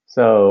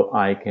 So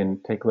I can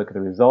take a look at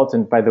the results.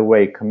 And by the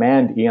way,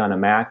 Command E on a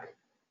Mac,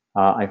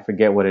 I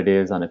forget what it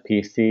is on a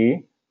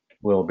PC,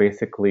 will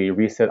basically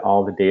reset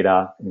all the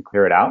data and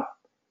clear it out.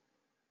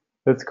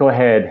 Let's go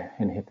ahead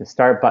and hit the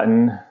start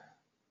button.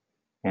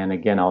 And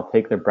again, I'll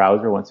take the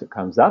browser once it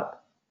comes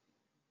up.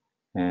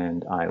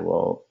 And I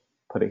will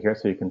put it here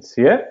so you can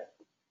see it.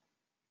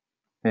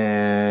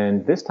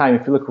 And this time,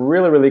 if you look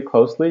really, really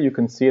closely, you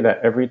can see that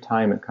every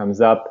time it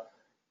comes up,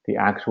 the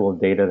actual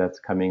data that's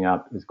coming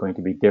up is going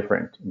to be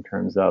different in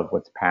terms of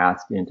what's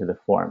passed into the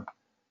form.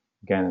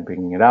 Again, I'm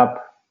bringing it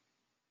up.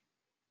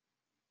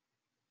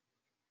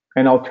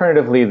 And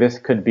alternatively, this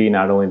could be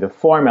not only the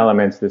form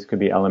elements, this could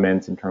be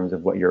elements in terms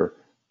of what you're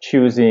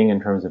choosing,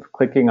 in terms of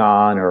clicking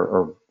on,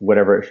 or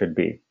whatever it should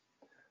be.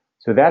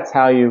 So that's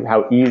how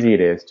easy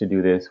it is to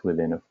do this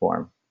within a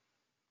form.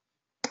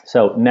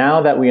 So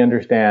now that we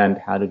understand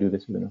how to do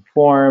this within a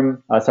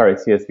form,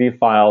 CSV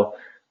file,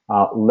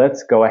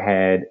 let's go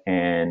ahead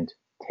and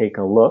take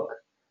a look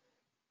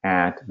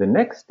at the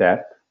next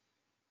step,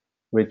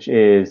 which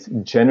is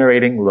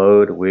generating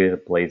load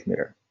with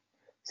BlazeMeter.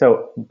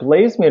 So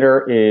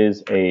BlazeMeter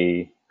is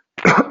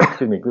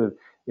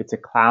it's a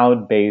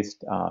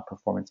cloud-based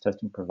performance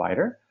testing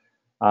provider.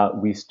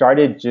 We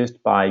started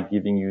just by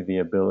giving you the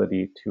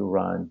ability to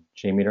run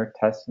JMeter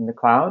tests in the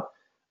cloud,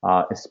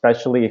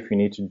 especially if you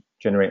need to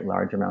generate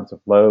large amounts of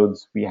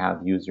loads. We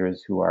have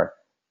users who are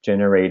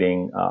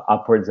generating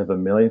upwards of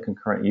 1 million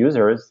concurrent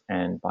users,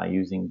 and by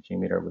using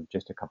JMeter with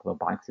just a couple of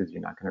boxes,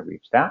 you're not going to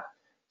reach that.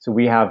 So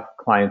we have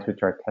clients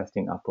which are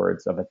testing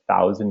upwards of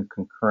 1,000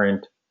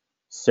 concurrent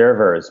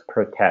servers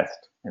per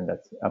test, and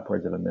that's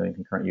upwards of 1 million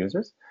concurrent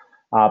users.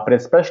 But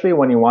especially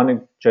when you want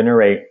to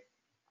generate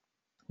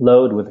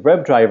load with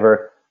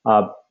Webdriver,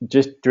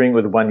 just doing it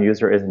with one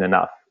user isn't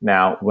enough.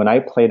 Now, when I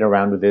played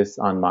around with this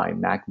on my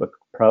MacBook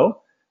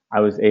Pro, I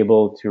was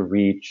able to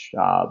reach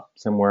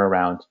somewhere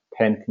around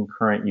 10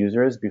 concurrent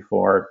users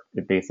before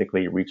it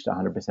basically reached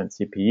 100%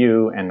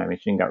 CPU and my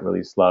machine got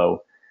really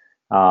slow.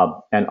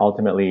 And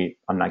ultimately,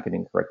 I'm not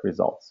getting correct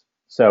results.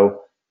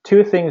 So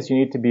 2 things you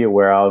need to be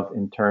aware of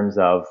in terms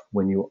of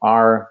when you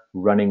are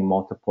running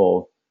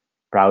multiple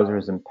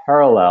browsers in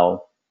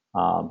parallel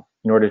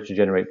in order to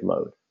generate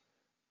load.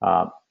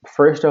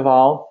 First of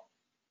all,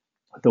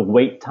 the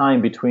wait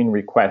time between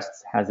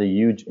requests has a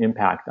huge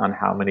impact on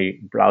how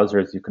many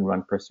browsers you can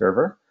run per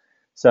server.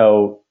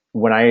 So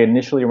when I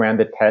initially ran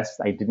the tests,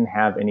 I didn't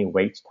have any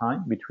wait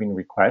time between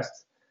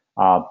requests.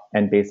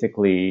 And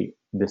basically,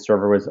 the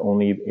server was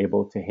only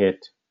able to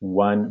hit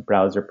 1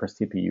 browser per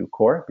CPU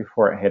core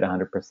before it hit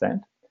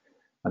 100%.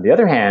 On the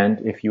other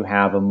hand, if you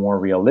have a more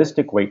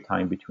realistic wait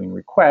time between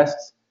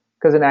requests,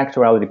 because in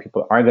actuality,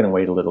 people are going to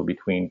wait a little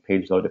between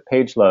page load to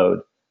page load,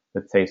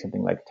 let's say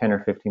something like 10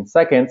 or 15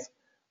 seconds,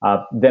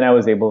 then I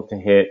was able to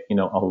hit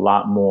a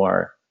lot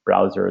more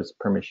browsers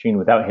per machine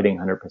without hitting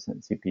 100%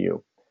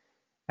 CPU.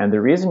 And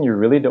the reason you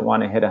really don't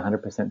want to hit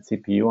 100%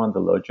 CPU on the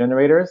load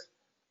generators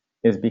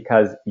is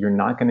because you're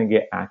not going to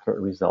get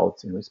accurate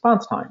results in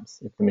response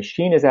times. If the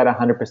machine is at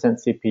 100%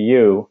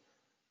 CPU,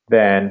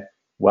 then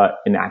what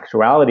in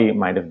actuality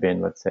might have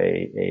been, let's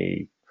say,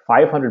 a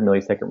 500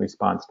 millisecond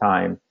response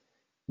time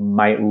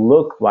might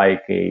look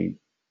like a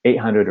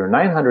 800 or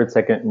 900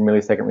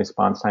 millisecond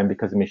response time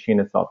because the machine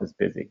itself is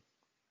busy.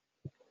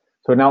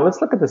 So now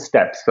let's look at the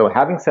steps. So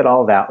having said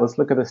all that, let's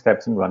look at the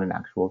steps and run an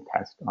actual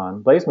test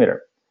on BlazeMeter.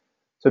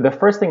 So the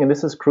first thing, and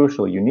this is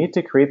crucial, you need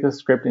to create the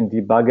script and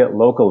debug it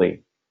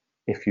locally.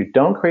 If you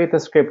don't create the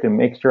script and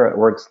make sure it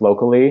works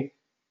locally,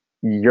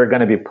 you're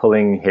going to be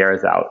pulling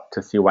hairs out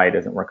to see why it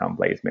doesn't work on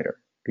BlazeMeter.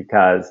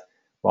 Because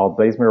while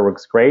BlazeMeter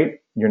works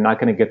great, you're not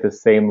going to get the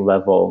same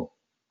level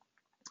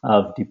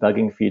of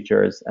debugging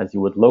features as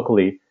you would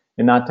locally.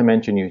 And not to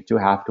mention, you do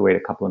have to wait a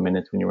couple of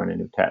minutes when you run a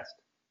new test.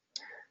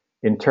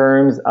 In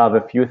terms of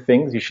a few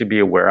things you should be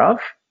aware of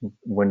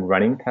when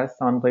running tests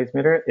on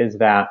BlazeMeter is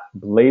that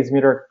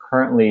BlazeMeter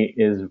currently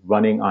is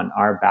running on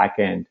our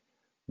backend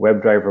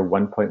WebDriver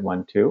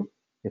 1.12.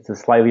 It's a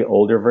slightly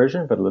older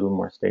version, but a little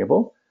more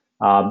stable.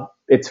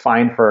 It's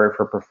fine for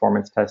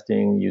performance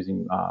testing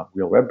using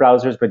real web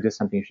browsers, but just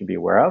something you should be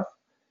aware of.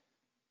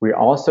 We're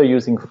also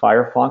using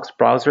Firefox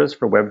browsers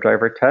for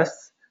WebDriver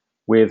tests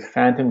with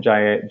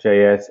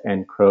Phantom.js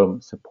and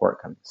Chrome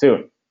support coming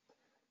soon.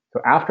 So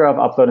after I've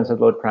uploaded and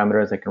subload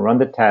parameters, I can run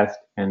the test,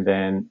 and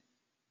then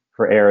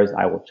for errors,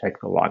 I will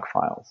check the log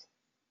files.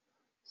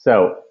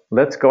 So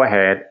let's go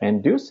ahead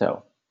and do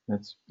so.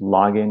 Let's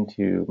log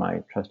into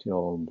my trusty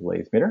old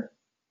BlazeMeter.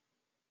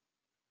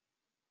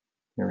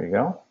 Here we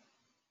go.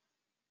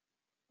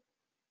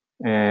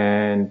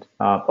 And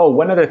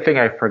one other thing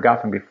I forgot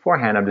from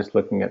beforehand, I'm just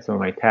looking at some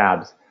of my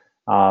tabs.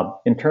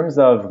 In terms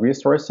of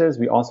resources,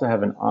 we also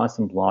have an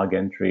awesome blog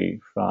entry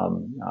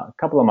from a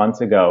couple of months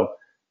ago,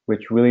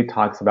 which really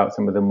talks about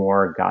some of the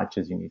more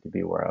gotchas you need to be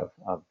aware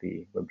of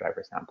the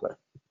WebDriver sampler.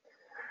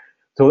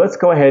 So let's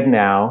go ahead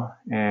now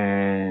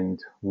and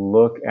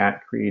look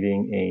at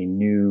creating a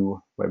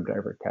new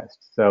WebDriver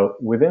test. So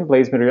within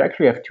BlazeMeter, you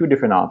actually have two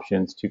different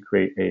options to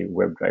create a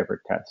WebDriver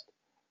test.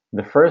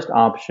 The first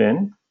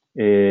option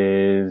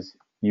is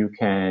you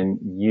can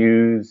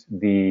use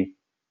the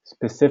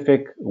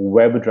specific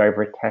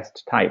WebDriver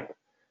test type.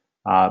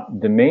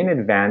 The main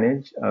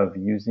advantage of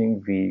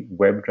using the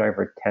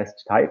WebDriver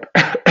test type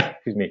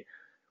excuse me,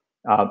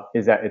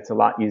 is that it's a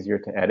lot easier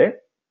to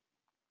edit,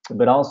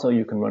 but also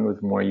you can run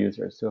with more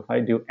users. So if I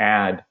do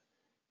add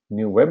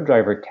new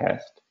WebDriver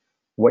test,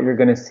 what you're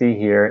going to see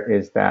here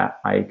is that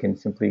I can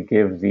simply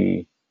give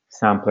the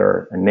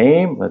sampler a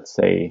name, let's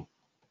say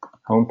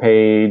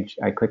homepage.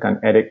 I click on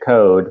edit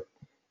code,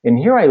 and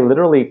here I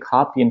literally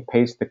copy and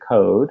paste the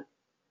code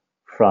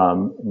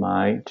from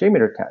my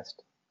JMeter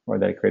test, or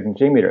that I created in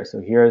JMeter. So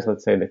here's,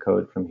 let's say, the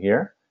code from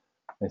here.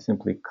 I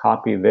simply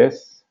copy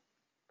this,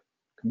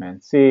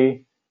 Command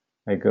C,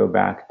 I go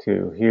back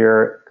to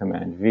here,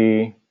 Command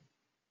V,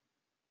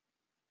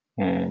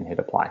 and hit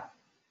apply.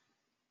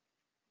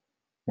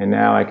 And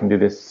now I can do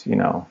this,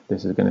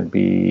 this is going to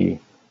be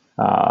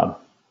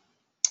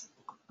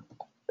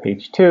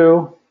page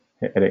 2,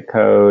 hit edit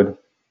code,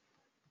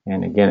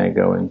 and again I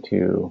go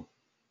into,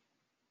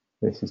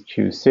 this is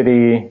choose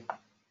city,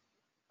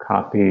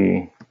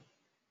 copy,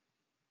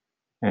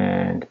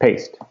 and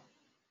paste,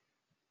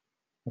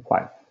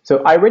 apply.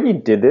 So I already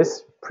did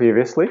this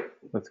previously.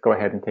 Let's go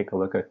ahead and take a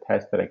look at a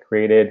test that I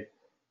created.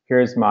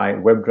 Here's my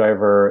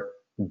WebDriver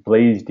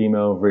Blaze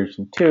demo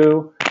version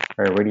 2.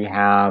 I already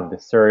have the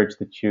search,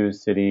 the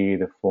choose city,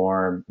 the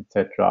form,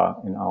 etc.,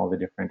 and all the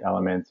different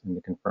elements in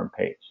the confirm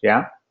page.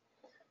 Yeah,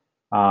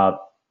 I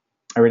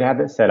already have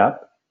that set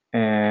up,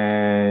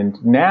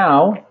 and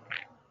now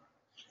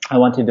I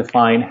want to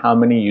define how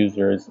many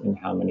users and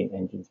how many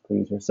engines per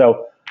user.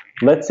 So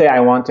let's say I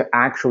want to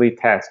actually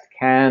test,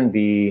 can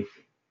the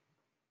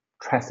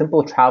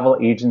simple travel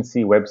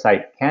agency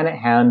website, can it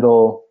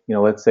handle,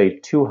 let's say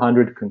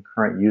 200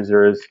 concurrent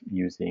users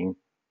using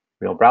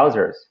real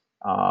browsers?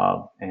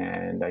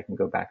 And I can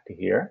go back to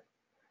here.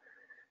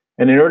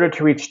 And in order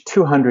to reach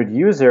 200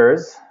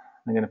 users,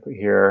 I'm going to put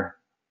here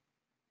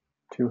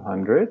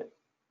 200.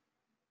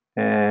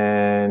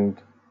 And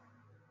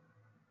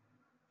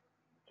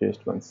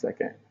just one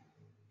second.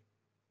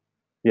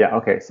 Yeah,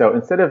 okay. So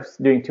instead of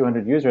doing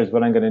 200 users,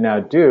 what I'm going to now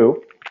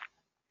do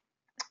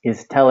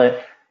is tell it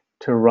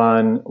to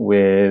run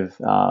with,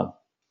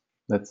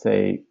 let's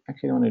say,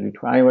 actually I don't want to do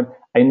 20.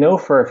 I know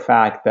for a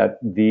fact that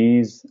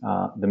these,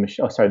 the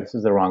machine, oh, sorry, this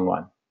is the wrong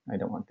one. I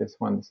don't want this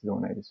one. This is the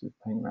one I just was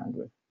playing around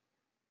with.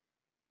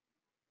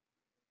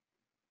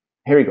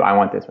 Here we go. I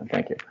want this one.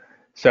 Thank you.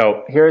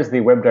 So here's the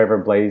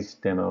WebDriver Blaze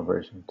demo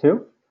version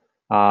 2.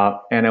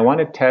 And I want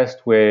to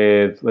test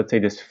with, let's say,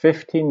 just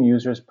 15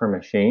 users per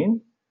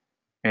machine.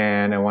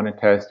 And I want to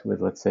test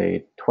with, let's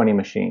say, 20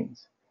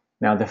 machines.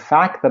 Now, the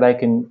fact that I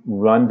can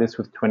run this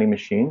with 20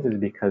 machines is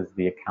because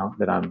the account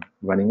that I'm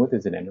running with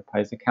is an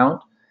enterprise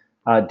account.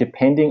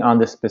 Depending on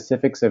the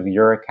specifics of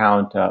your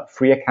account,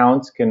 free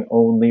accounts can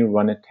only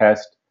run a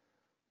test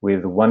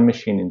with one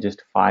machine and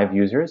just 5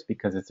 users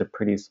because it's a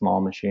pretty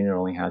small machine. It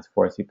only has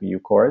 4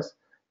 CPU cores.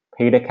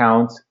 Paid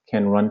accounts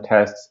can run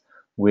tests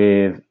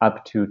with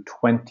up to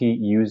 20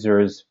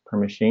 users per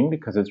machine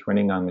because it's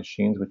running on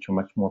machines which are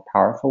much more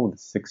powerful with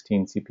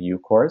 16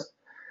 CPU cores.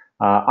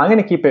 I'm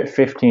going to keep it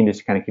 15 just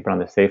to kind of keep it on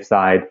the safe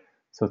side.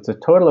 So it's a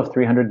total of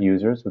 300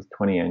 users with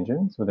 20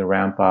 engines with a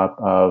ramp up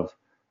of,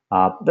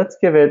 let's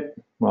give it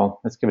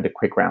a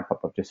quick ramp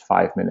up of just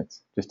 5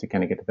 minutes just to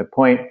kind of get to the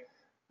point.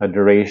 A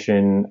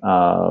duration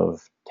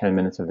of 10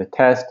 minutes of the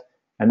test.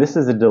 And this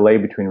is a delay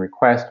between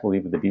requests. We'll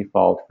leave the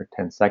default for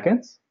 10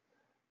 seconds.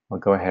 I'll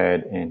go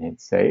ahead and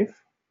hit save.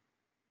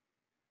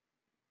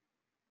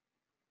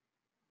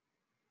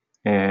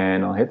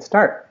 And I'll hit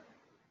start.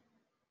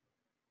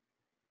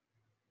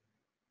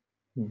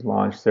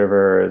 Launch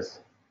servers.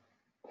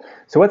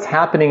 So what's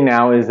happening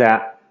now is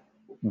that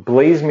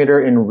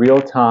BlazeMeter in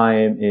real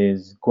time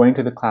is going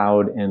to the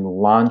cloud and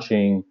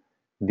launching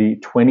the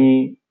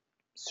 20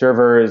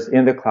 servers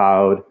in the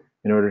cloud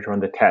in order to run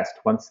the test.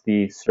 Once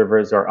the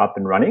servers are up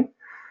and running,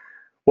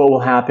 what will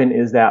happen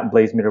is that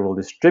BlazeMeter will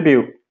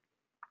distribute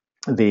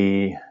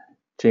the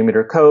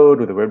JMeter code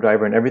with the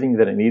WebDriver and everything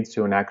that it needs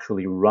to and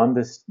actually run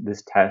this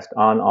test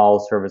on all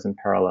servers in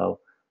parallel,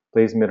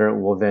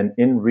 BlazeMeter will then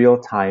in real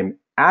time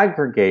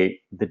aggregate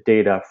the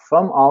data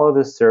from all of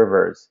the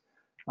servers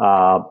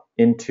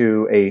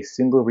into a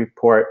single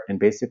report and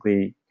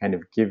basically kind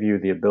of give you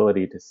the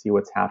ability to see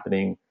what's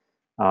happening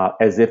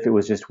as if it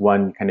was just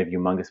one kind of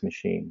humongous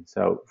machine.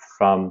 So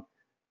from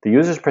the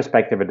user's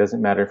perspective, it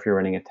doesn't matter if you're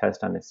running a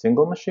test on a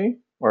single machine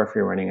or if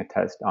you're running a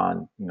test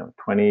on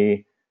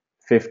 20,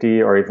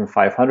 50, or even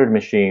 500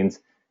 machines,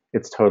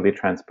 it's totally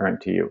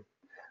transparent to you.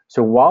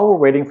 So while we're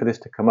waiting for this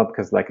to come up,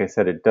 because like I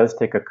said, it does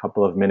take a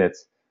couple of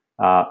minutes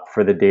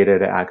for the data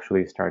to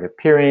actually start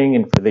appearing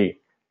and for the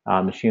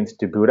machines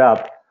to boot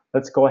up,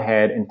 let's go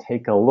ahead and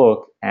take a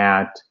look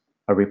at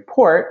a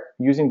report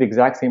using the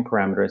exact same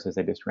parameters as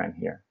I just ran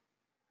here.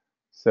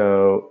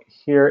 So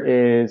here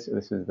is,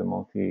 this is the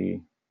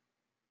multi,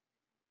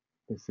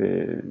 this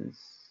is,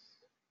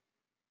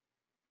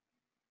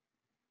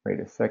 wait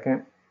a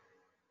second.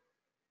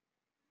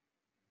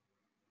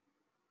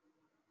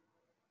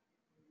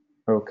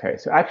 Okay,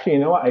 so actually, you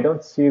know what? I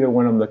don't see the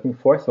one I'm looking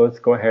for, so let's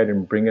go ahead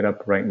and bring it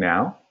up right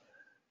now.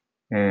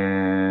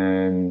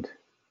 And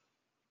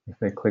if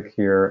I click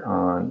here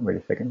on, wait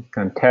a second,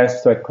 click on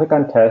test. So I click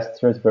on test,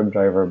 here's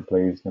WebDriver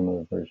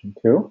BlazeMeter version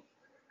 2.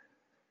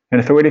 And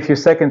if I wait a few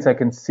seconds, I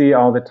can see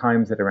all the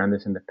times that I ran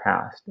this in the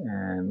past.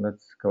 And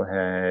let's go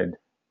ahead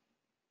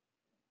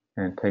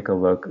and take a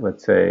look.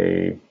 Let's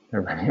say I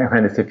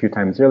ran this a few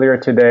times earlier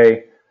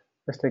today.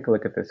 Let's take a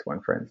look at this one,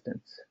 for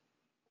instance.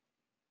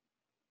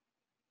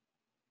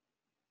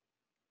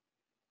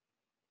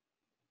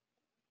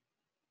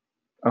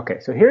 Okay,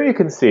 so here you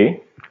can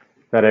see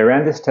that I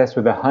ran this test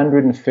with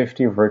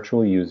 150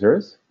 virtual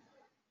users.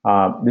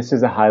 This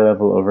is a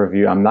high-level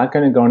overview. I'm not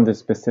going to go into the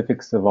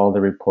specifics of all the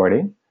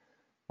reporting,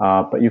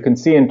 but you can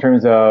see in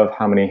terms of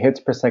how many hits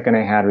per second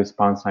I had,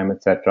 response time,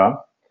 etc.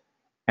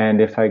 And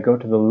if I go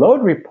to the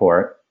load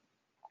report,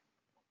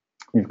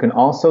 you can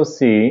also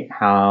see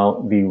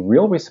how the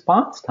real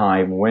response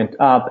time went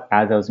up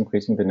as I was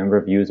increasing the number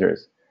of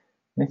users.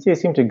 And you see, it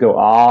seemed to go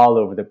all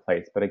over the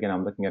place, but again,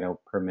 I'm looking at a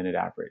per minute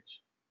average.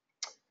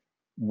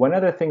 One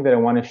other thing that I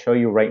want to show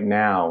you right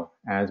now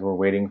as we're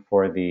waiting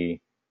for the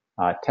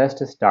test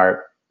to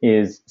start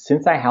is,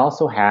 since I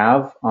also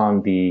have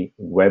on the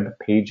web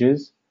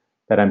pages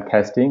that I'm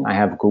testing, I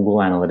have Google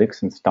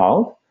Analytics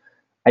installed,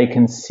 I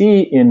can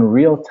see in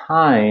real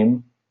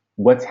time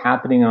what's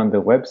happening on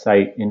the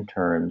website in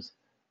terms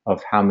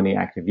of how many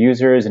active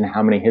users and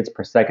how many hits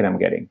per second I'm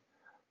getting.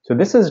 So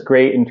this is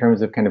great in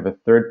terms of kind of a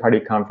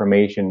third-party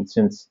confirmation,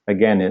 since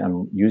again,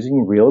 I'm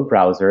using real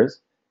browsers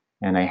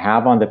and I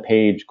have on the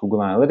page Google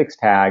Analytics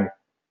tag,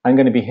 I'm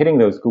going to be hitting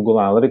those Google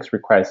Analytics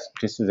requests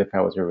just as if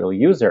I was a real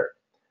user.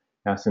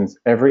 Now, since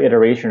every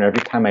iteration, every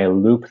time I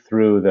loop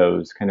through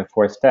those kind of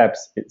 4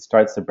 steps, it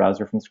starts the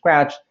browser from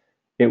scratch,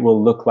 it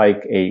will look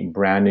like a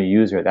brand new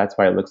user. That's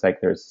why it looks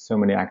like there's so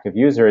many active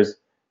users.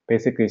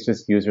 Basically, it's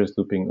just users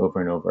looping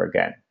over and over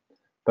again.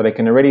 But I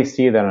can already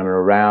see that I'm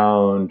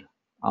around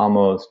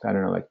almost, I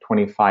don't know, like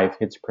 25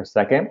 hits per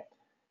second.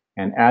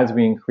 And as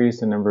we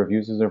increase the number of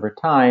users over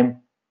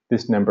time,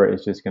 this number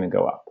is just going to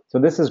go up. So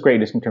this is great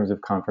just in terms of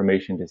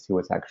confirmation to see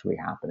what's actually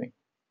happening.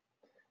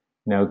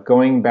 Now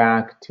going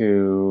back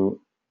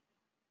to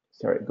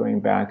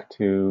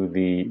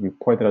the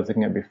report that I was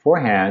looking at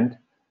beforehand,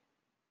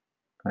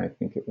 I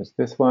think it was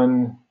this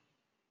one.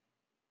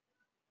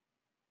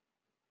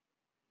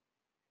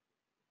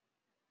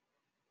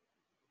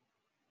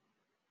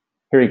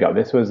 Here we go.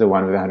 This was the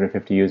one with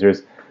 150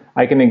 users.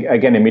 I can,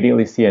 again,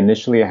 immediately see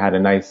initially I had a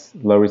nice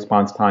low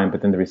response time,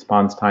 but then the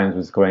response times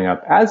was going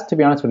up, as to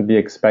be honest would be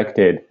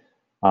expected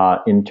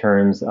in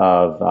terms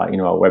of a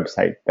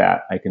website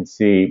that I can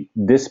see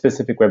this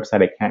specific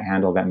website, I can't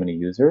handle that many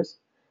users.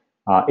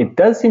 It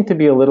does seem to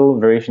be a little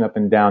variation up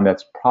and down.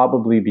 That's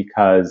probably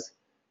because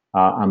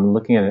I'm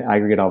looking at an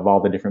aggregate of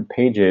all the different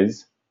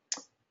pages.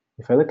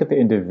 If I look at the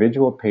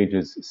individual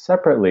pages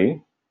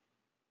separately,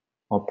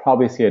 I'll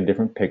probably see a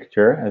different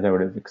picture as I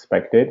would have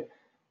expected.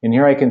 And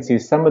here I can see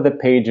some of the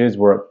pages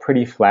were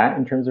pretty flat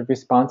in terms of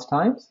response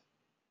times,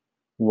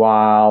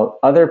 while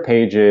other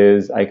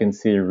pages I can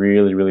see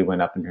really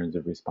went up in terms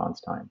of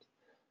response times.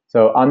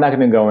 So I'm not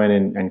going to go in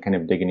and kind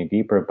of dig any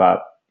deeper,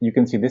 but you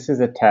can see this is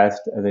a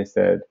test, as I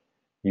said,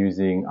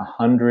 using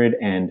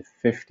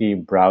 150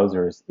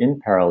 browsers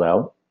in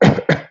parallel,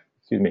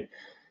 excuse me,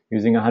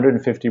 using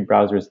 150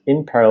 browsers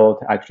in parallel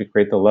to actually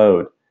create the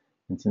load.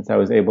 And since I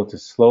was able to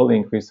slowly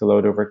increase the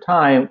load over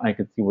time, I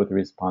could see what the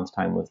response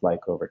time was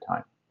like over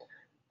time.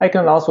 I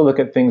can also look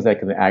at things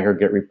like the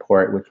aggregate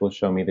report, which will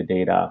show me the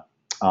data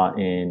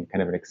in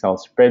kind of an Excel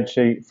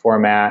spreadsheet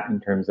format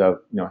in terms of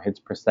hits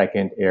per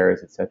second,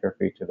 errors, etc.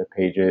 for each of the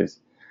pages.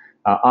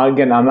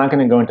 Again, I'm not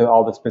going to go into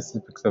all the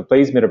specifics of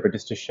BlazeMeter, but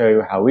just to show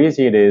you how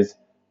easy it is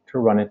to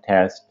run a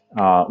test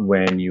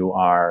when you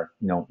are,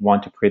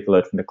 want to create the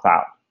load from the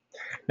cloud.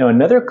 Now,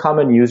 another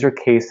common user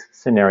case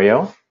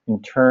scenario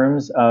in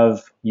terms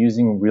of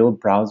using real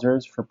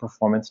browsers for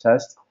performance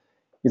tests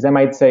is I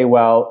might say,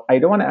 well, I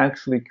don't want to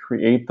actually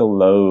create the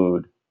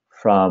load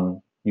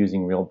from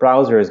using real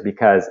browsers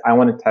because I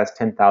want to test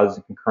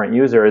 10,000 concurrent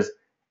users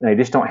and I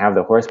just don't have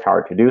the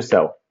horsepower to do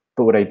so.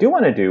 But what I do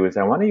want to do is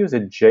I want to use a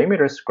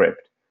JMeter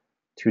script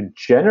to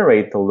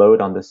generate the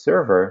load on the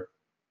server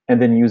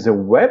and then use a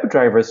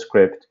WebDriver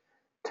script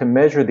to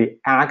measure the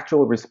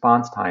actual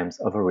response times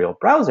of a real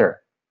browser.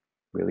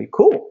 Really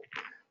cool.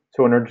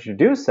 So in order to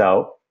do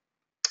so,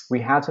 we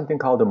have something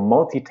called a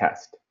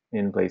multi-test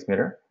in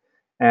BlazeMeter.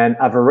 And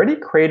I've already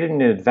created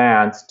in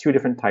advance two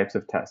different types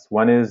of tests.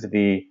 One is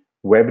the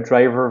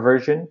WebDriver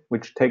version,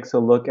 which takes a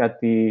look at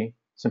the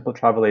simple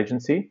travel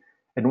agency.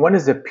 And one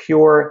is a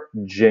pure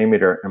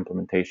JMeter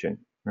implementation.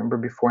 Remember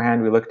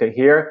beforehand we looked at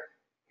here?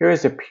 Here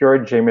is a pure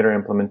JMeter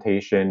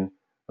implementation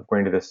of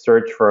going to the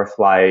search for a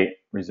flight,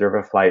 reserve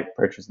a flight,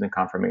 purchase, and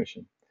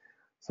confirmation.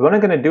 So what I'm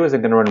going to do is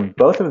I'm going to run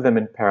both of them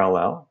in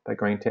parallel by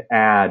going to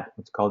add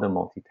what's called a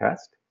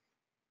multi-test.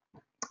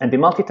 And the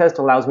multi-test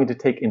allows me to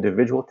take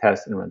individual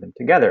tests and run them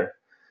together.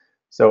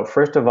 So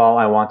first of all,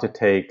 I want to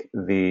take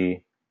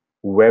the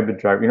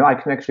WebDriver. I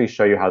can actually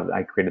show you how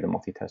I created the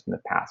multi-test in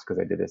the past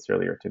because I did this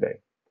earlier today.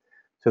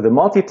 So the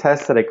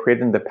multi-test that I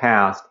created in the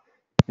past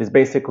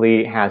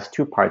basically has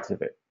two parts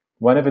of it.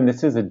 One of them,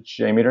 this is a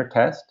JMeter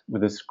test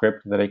with a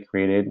script that I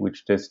created,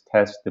 which just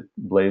tests the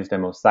Blaze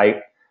demo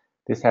site.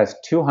 This has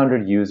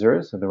 200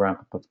 users with a ramp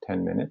up of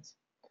 10 minutes.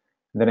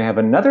 And then I have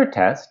another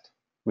test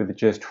with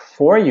just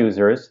 4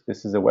 users.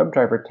 This is a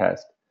WebDriver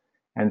test.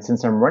 And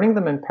since I'm running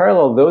them in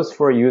parallel, those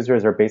 4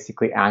 users are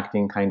basically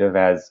acting kind of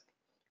as,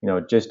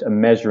 just a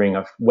measuring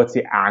of what's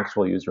the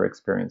actual user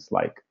experience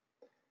like.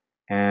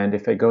 And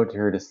if I go to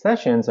here to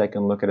sessions, I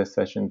can look at a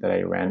session that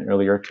I ran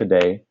earlier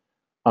today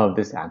of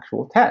this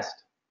actual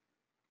test.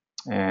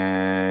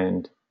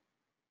 And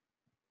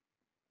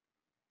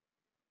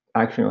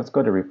actually, let's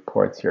go to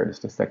reports here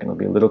just a second. It'll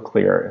be a little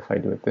clearer if I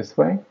do it this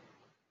way.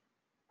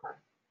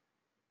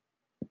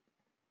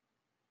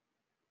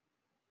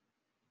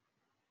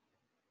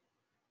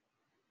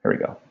 Here we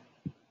go.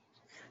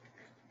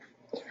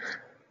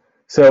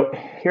 So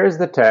here's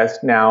the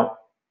test. Now,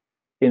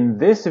 in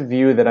this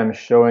view that I'm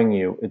showing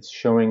you, it's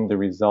showing the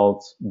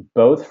results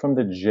both from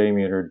the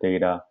JMeter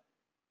data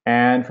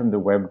and from the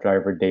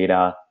WebDriver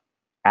data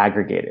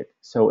aggregated.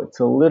 So it's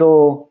a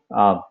little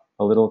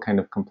kind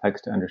of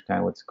complex to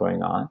understand what's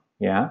going on.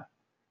 Yeah.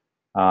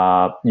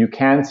 You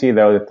can see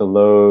though that the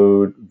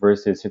load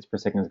versus hits per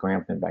second is going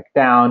up and back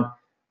down.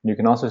 You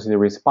can also see the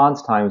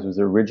response times was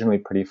originally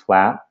pretty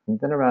flat, and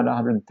then around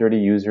 130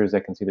 users,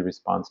 I can see the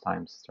response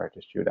times start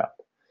to shoot up.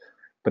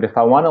 But if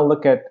I want to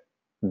look at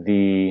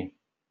there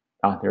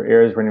are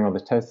errors running all the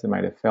tests that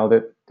might have failed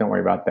it. Don't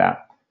worry about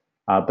that.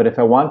 But if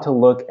I want to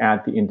look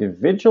at the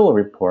individual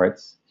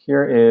reports,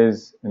 here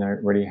is, and I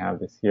already have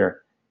this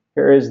here,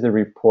 here is the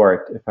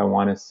report if I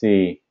want to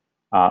see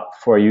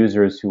for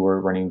users who were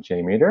running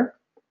JMeter.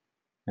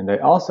 And I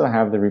also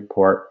have the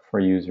report for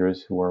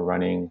users who are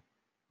running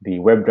the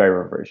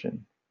WebDriver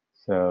version.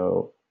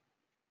 So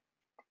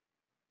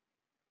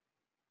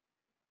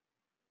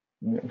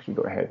let me actually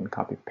go ahead and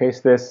copy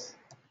paste this.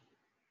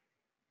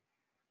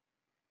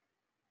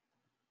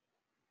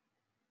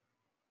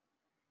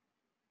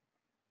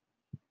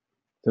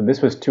 So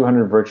this was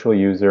 200 virtual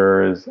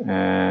users,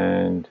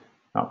 and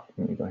let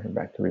me go here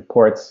back to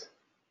reports.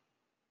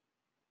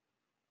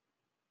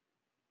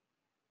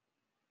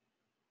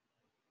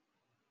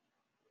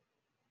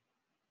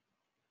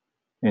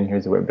 And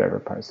here's the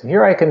WebDriver part. So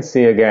here I can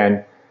see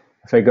again,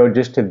 if I go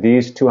just to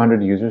these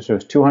 200 users, so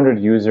it's 200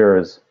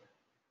 users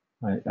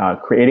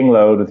creating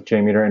load with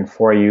JMeter and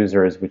 4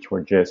 users which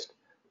were just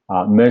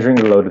measuring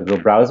the load of the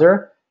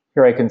browser.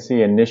 Here I can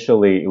see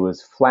initially it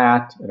was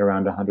flat at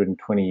around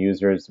 120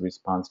 users. The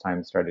response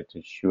time started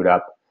to shoot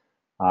up.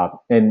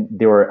 And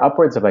there were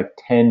upwards of like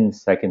 10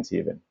 seconds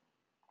even.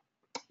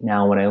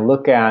 Now, when I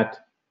look at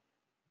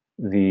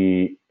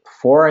the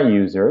 4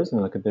 users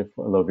and look at the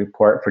load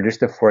report for just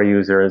the 4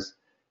 users,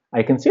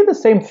 I can see the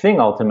same thing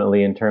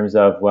ultimately in terms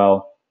of,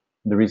 well,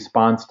 the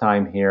response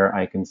time here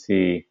I can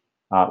see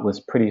was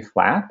pretty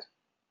flat.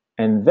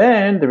 And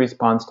then the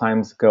response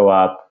times go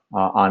up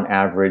on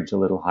average a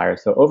little higher.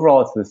 So overall,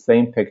 it's the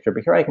same picture,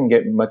 but here I can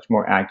get much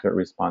more accurate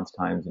response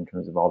times in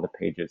terms of all the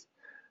pages.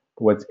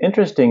 But what's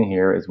interesting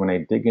here is when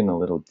I dig in a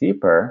little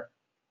deeper,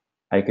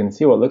 I can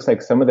see what looks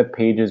like some of the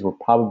pages were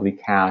probably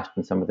cached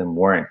and some of them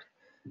weren't.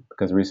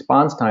 Because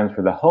response times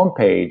for the home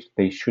page,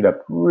 they shoot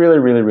up really,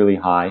 really, really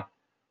high,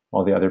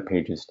 while the other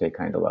pages stay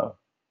kind of low.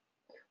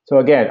 So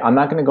again, I'm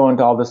not going to go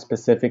into all the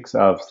specifics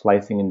of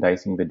slicing and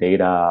dicing the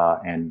data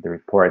and the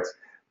reports,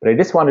 but I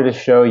just wanted to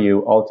show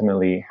you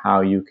ultimately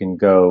how you can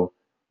go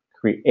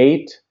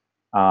create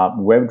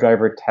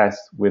WebDriver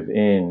tests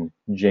within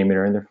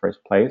JMeter in the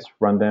first place,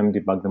 run them,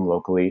 debug them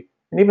locally,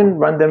 and even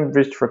run them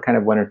just for kind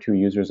of 1 or 2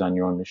 users on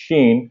your own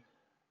machine,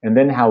 and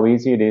then how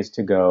easy it is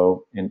to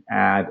go and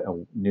add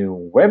a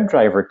new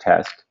WebDriver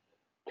test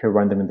to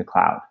run them in the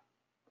cloud.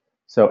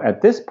 So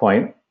at this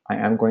point, I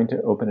am going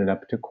to open it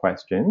up to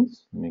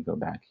questions. Let me go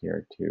back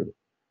here to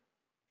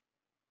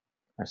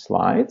our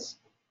slides.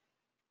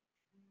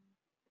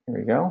 Here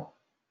we go.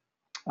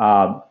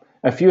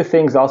 A few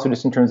things also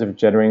just in terms of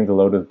generating the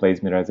load with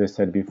BlazeMeter, as I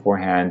said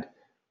beforehand.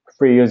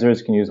 Free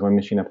users can use one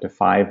machine up to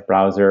 5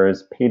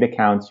 browsers. Paid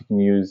accounts, you can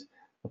use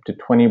up to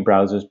 20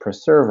 browsers per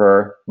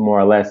server, more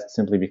or less,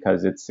 simply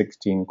because it's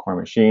 16 core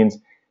machines.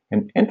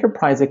 And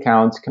enterprise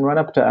accounts can run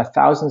up to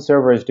 1,000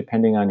 servers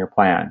depending on your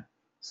plan.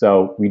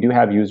 So we do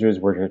have users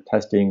where we're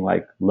testing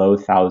like low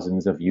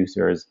thousands of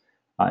users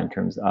in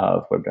terms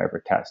of WebDriver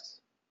tests.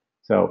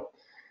 So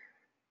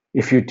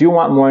if you do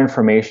want more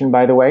information,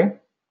 by the way,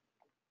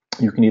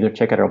 you can either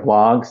check out our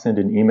blog, send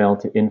an email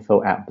to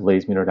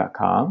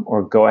info@blazemeter.com,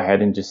 or go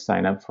ahead and just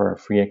sign up for a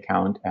free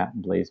account at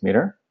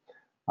BlazeMeter.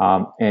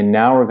 And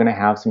now we're going to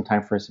have some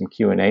time for some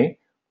Q&A.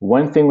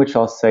 One thing which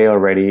I'll say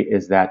already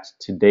is that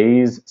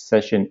today's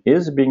session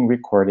is being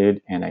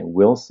recorded, and I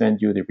will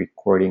send you the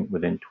recording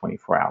within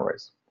 24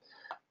 hours.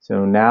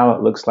 So now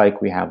it looks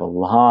like we have a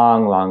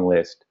long, long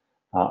list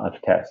of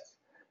tests.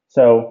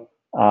 So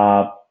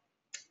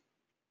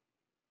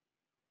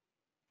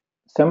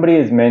somebody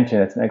has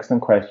mentioned, it's an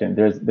excellent question.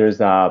 There's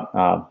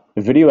a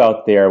video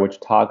out there which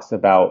talks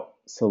about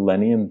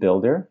Selenium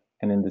Builder,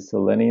 and in the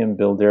Selenium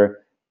Builder,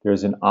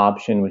 there's an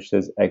option which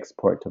says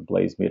export to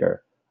BlazeMeter.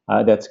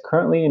 That's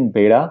currently in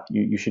beta.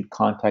 You should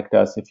contact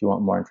us if you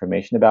want more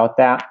information about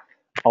that.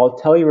 I'll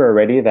tell you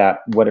already that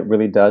what it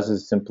really does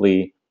is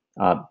simply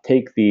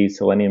take the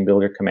Selenium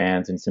Builder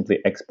commands and simply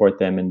export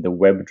them in the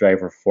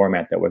WebDriver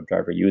format that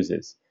WebDriver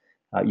uses.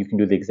 You can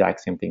do the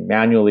exact same thing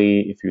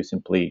manually if you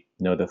simply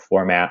know the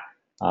format.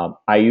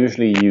 I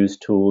usually use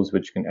tools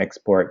which can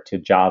export to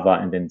Java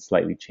and then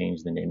slightly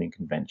change the naming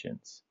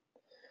conventions.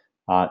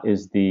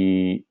 Is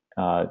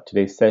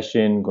today's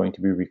session going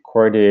to be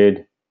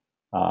recorded?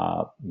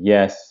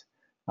 Yes.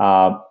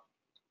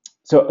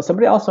 So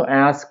somebody also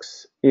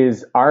asks,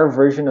 is our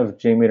version of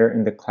JMeter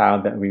in the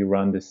cloud that we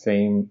run the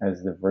same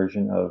as the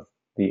version of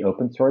the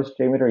open source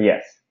JMeter?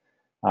 Yes.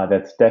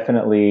 That's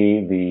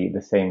definitely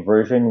the same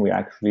version. We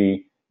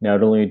actually,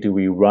 not only do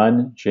we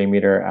run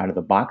JMeter out of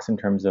the box in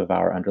terms of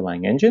our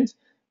underlying engines,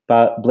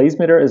 but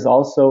BlazeMeter is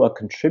also a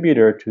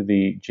contributor to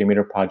the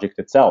JMeter project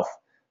itself.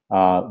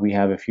 We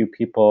have a few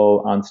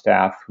people on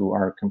staff who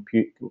are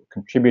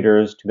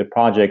contributors to the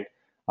project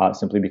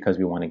simply because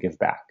we want to give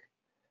back.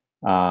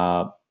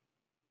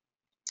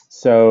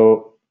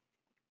 So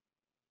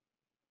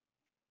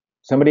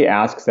somebody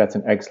asks, that's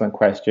an excellent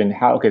question. So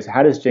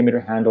how does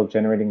JMeter handle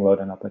generating load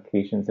on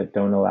applications that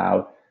don't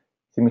allow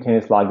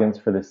simultaneous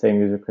logins for the same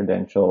user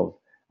credentials?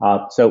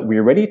 So we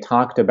already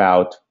talked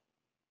about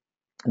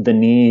the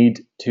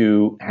need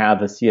to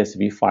have a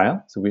CSV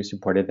file, so we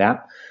supported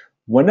that.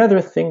 One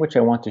other thing which I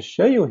want to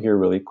show you here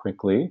really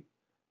quickly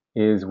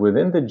is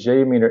within the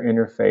JMeter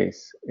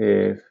interface,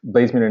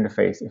 BlazeMeter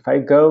interface, if I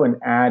go and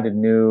add a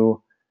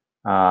new,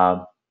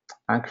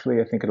 actually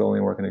I think it'll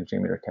only work in a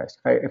JMeter test.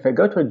 If I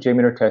go to a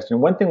JMeter test,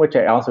 and one thing which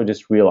I also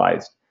just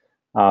realized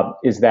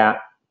is that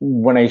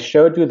when I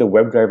showed you the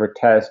WebDriver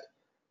test,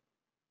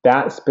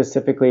 that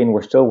specifically, and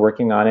we're still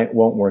working on it,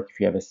 won't work if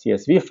you have a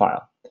CSV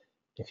file.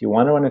 If you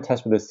want to run a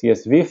test with a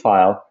CSV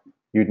file,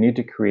 you'd need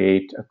to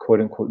create a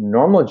quote-unquote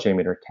normal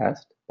JMeter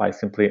test by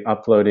simply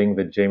uploading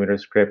the JMeter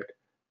script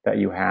that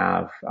you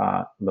have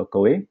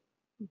locally.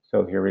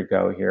 So here we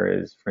go. Here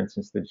is, for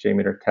instance, the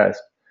JMeter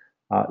test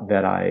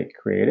that I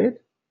created.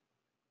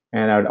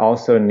 And I would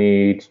also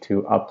need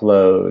to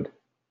upload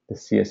the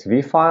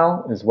CSV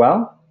file as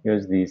well.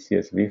 Here's the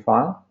CSV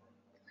file.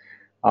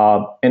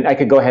 And I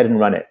could go ahead and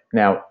run it.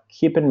 Now,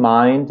 keep in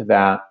mind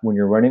that when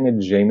you're running a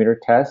JMeter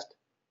test,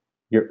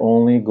 you're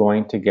only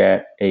going to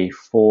get a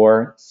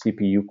 4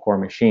 CPU core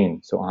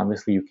machine. So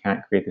obviously you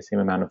can't create the same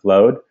amount of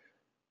load.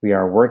 We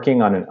are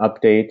working on an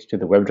update to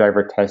the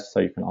WebDriver test so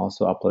you can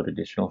also upload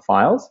additional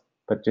files.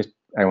 But just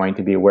I want you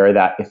to be aware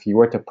that if you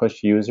were to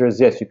push users,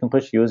 yes, you can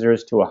push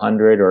users to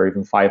 100 or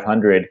even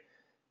 500.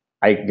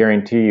 I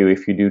guarantee you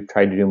if you do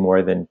try to do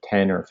more than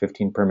 10 or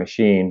 15 per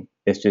machine,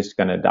 it's just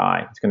going to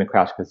die. It's going to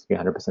crash because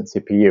it's 100%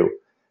 CPU.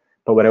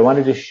 But what I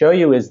wanted to show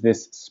you is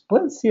this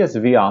split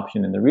CSV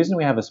option. And the reason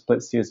we have a split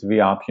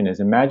CSV option is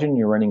imagine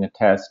you're running a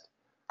test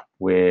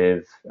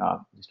with,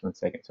 just one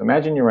second. So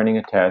imagine you're running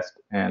a test,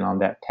 and on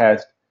that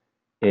test,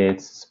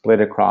 it's split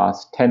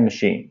across 10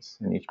 machines,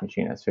 and each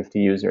machine has 50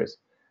 users.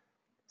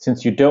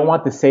 Since you don't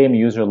want the same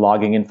user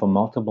logging in from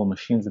multiple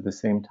machines at the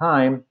same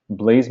time,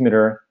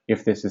 BlazeMeter,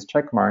 if this is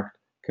checkmarked,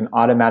 can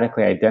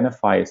automatically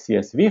identify a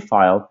CSV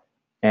file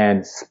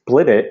and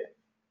split it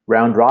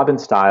round-robin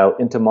style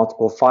into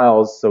multiple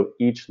files, so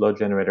each load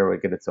generator will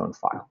get its own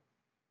file.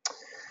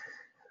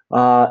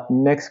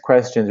 Next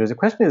question. There's a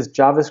question, is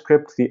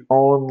JavaScript the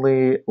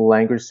only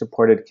language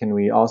supported? Can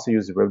we also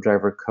use the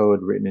WebDriver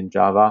code written in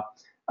Java?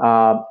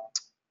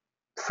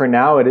 For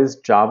now, it is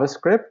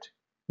JavaScript.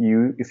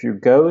 If you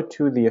go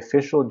to the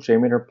official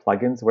JMeter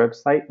plugins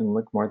website and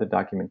look more at the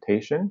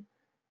documentation,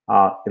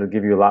 it'll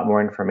give you a lot more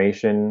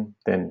information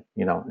than,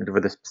 over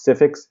the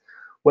specifics.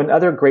 One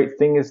other great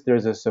thing is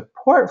there's a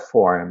support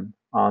forum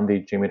on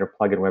the JMeter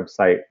plugin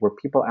website where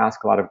people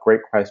ask a lot of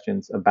great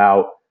questions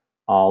about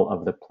all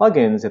of the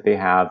plugins that they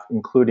have,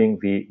 including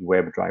the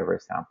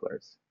WebDriver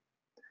samplers.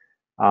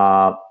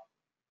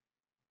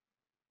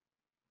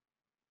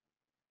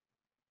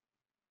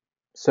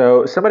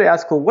 So somebody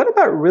asked, well, what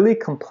about really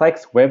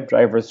complex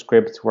WebDriver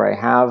scripts where I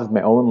have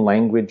my own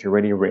language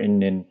already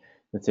written in,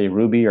 let's say,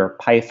 Ruby or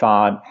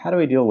Python? How do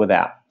I deal with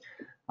that?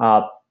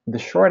 The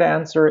short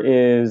answer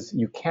is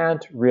you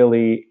can't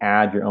really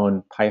add your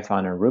own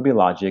Python or Ruby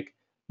logic.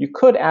 You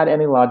could add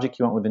any logic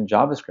you want within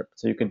JavaScript.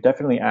 So you could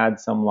definitely add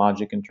some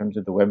logic in terms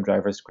of the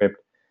WebDriver script.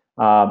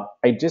 I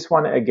just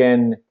want to,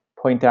 again,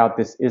 point out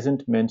this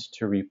isn't meant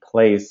to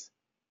replace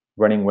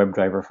running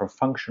WebDriver for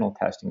functional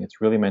testing.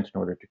 It's really meant in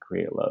order to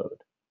create load.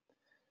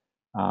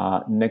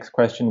 Next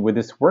question, would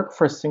this work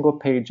for single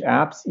page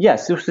apps?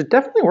 Yes, this would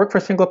definitely work for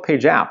single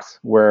page apps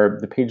where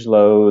the page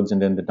loads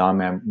and then the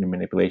DOM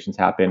manipulations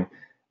happen.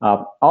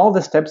 All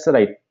the steps that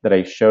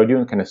I showed you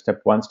in kind of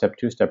step 1, step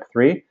 2, step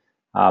 3,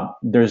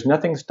 there's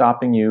nothing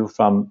stopping you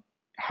from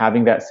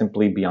having that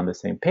simply be on the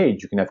same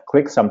page. You can have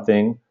click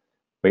something,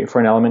 wait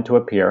for an element to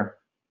appear.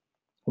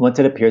 Once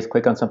it appears,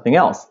 click on something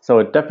else. So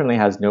it definitely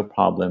has no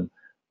problem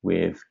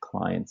with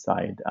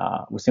client-side,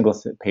 with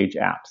single-page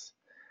apps.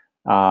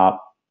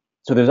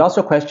 So there's also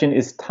a question,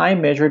 is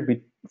time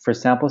measured for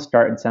sample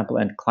start and sample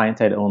end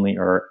client-side only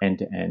or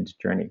end-to-end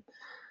journey?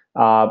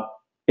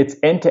 It's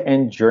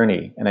end-to-end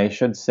journey, and I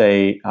should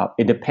say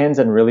it depends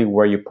on really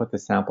where you put the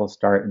sample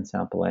start and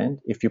sample end.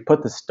 If you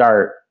put the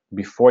start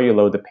before you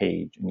load the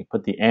page and you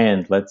put the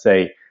end, let's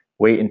say,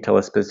 wait until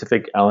a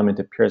specific element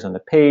appears on the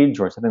page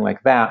or something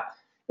like that,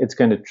 it's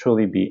going to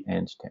truly be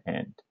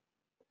end-to-end.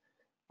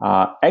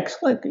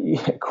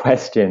 Excellent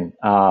question.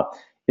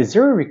 Is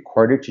there a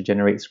recorder to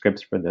generate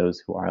scripts for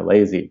those who are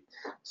lazy?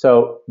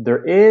 So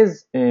there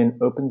is an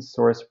open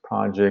source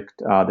project.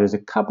 There's a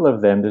couple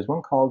of them. There's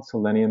one called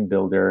Selenium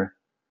Builder.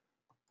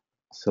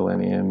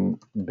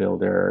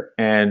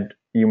 And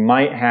you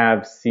might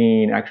have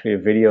seen actually a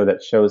video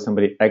that shows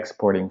somebody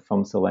exporting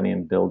from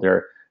Selenium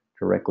Builder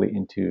directly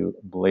into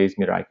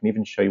BlazeMeter. I can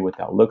even show you what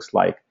that looks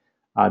like.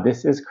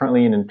 This is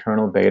currently an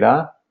internal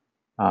beta,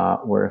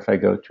 where if I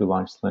go to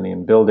launch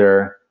Selenium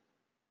Builder,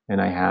 and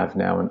I have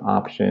now an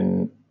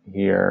option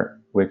here,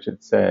 which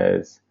it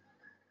says,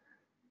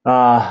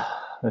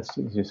 let's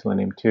do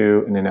Selenium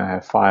 2, and then I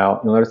have file.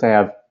 You'll notice I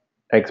have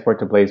export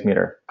to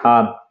BlazeMeter.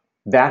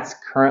 That's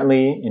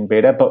currently in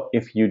beta, but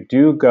if you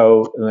do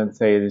go, let's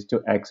say just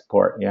to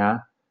export, yeah.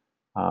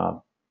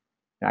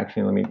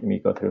 Actually, let me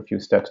go through a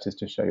few steps just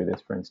to show you this,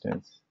 for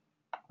instance.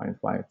 Find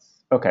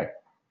flights. Okay.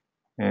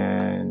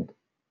 And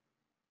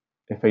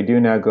if I do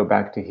now go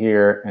back to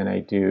here and I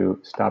do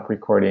stop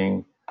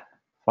recording,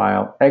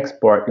 file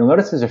export, you'll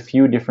notice there's a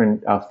few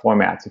different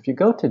formats. If you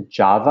go to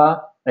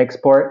Java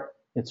export,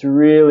 it's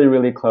really,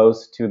 really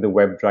close to the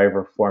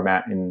WebDriver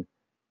format in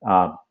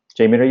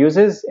JMeter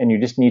uses, and you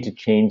just need to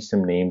change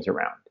some names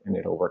around and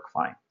it'll work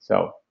fine.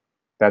 So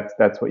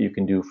that's what you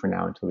can do for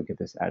now until we get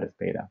this out of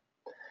beta.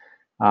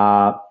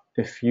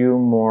 A few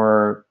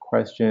more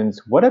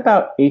questions. What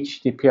about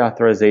HTTP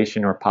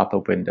authorization or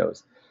pop-up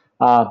windows?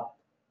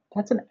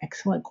 That's an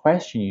excellent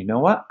question. You know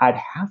what? I'd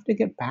have to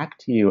get back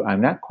to you.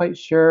 I'm not quite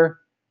sure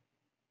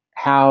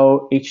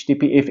how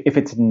HTTP, if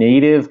it's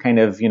native kind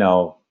of,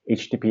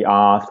 HTTP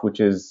auth, which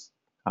is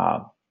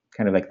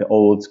kind of like the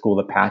old school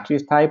Apache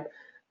type,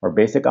 or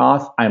basic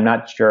auth, I'm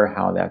not sure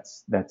how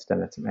that's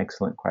done. That's an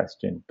excellent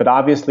question. But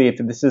obviously, if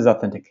this is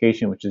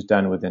authentication, which is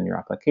done within your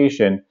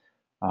application,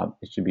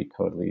 it should be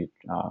totally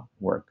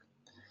work.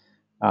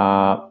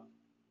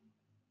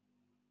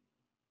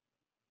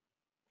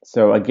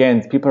 So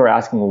again, people are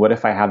asking, well, what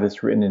if I have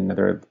this written in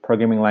another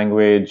programming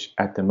language?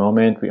 At the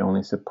moment, we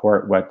only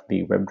support what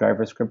the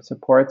WebDriver script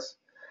supports.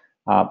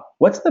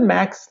 What's the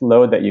max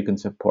load that you can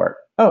support?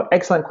 Oh,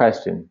 excellent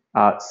question.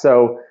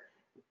 So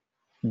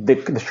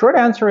the short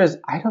answer is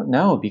I don't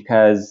know,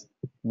 because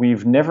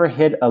we've never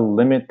hit a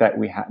limit that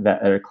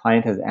that a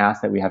client has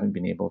asked that we haven't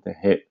been able to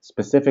hit.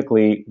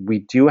 Specifically, we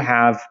do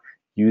have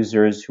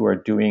users who are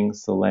doing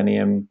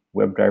Selenium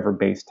WebDriver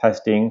based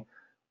testing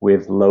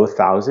with low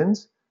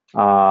thousands.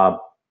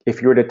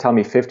 If you were to tell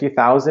me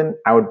 50,000,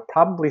 I would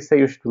probably say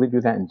you should really do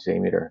that in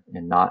JMeter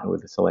and not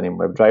with the Selenium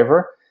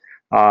WebDriver.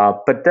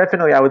 But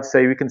definitely, I would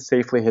say we can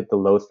safely hit the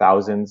low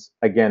thousands.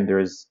 Again,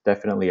 there's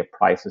definitely a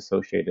price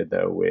associated,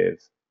 though,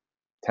 with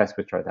tests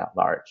which are that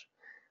large.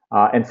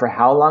 And for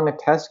how long a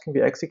test can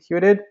be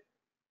executed?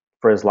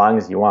 For as long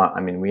as you want. I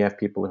mean, we have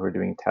people who are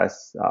doing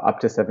tests up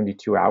to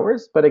 72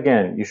 hours. But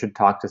again, you should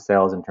talk to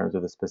sales in terms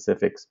of the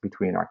specifics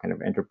between our kind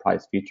of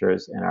enterprise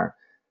features and our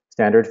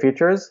standard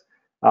features.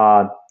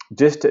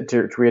 Just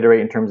to reiterate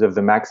in terms of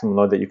the maximum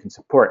load that you can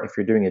support, if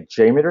you're doing a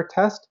JMeter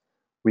test,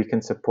 we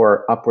can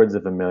support upwards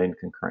of 1 million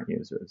concurrent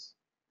users.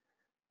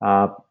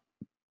 So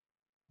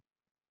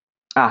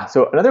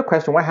another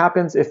question, what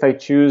happens if I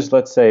choose,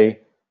 let's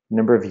say,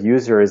 number of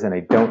users and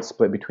I don't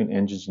split between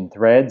engines and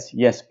threads?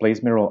 Yes,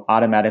 BlazeMeter will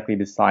automatically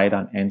decide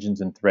on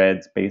engines and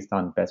threads based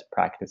on best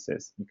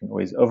practices. You can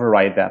always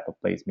override that, but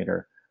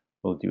BlazeMeter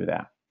will do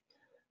that.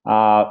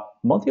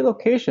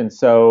 Multi-location.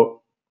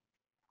 So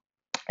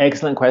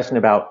excellent question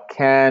about,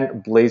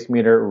 can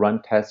BlazeMeter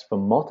run tests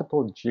from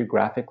multiple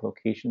geographic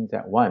locations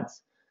at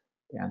once?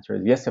 The answer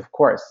is yes, of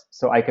course.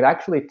 So I could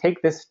actually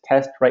take this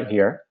test right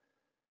here,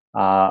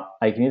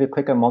 I can either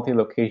click on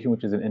multi-location,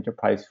 which is an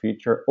enterprise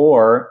feature,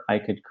 or I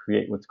could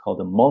create what's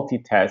called a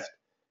multi-test,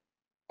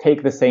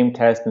 take the same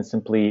test and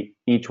simply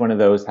each one of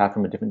those have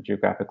from a different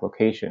geographic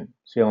location.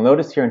 So you'll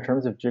notice here in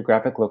terms of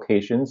geographic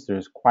locations,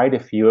 there's quite a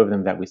few of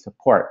them that we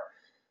support.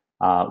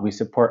 We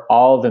support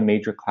all the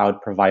major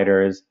cloud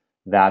providers,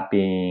 that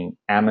being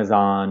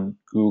Amazon,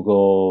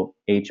 Google,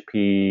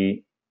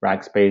 HP,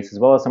 Rackspace, as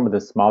well as some of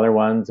the smaller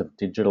ones of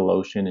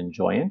DigitalOcean and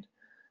Joyent.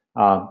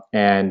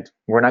 And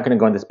we're not going to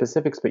go into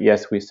specifics, but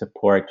yes, we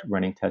support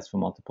running tests for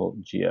multiple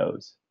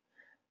geos.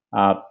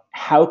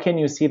 How can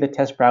you see the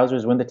test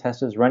browsers when the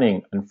test is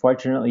running?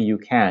 Unfortunately, you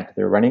can't.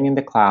 They're running in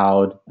the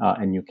cloud,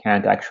 and you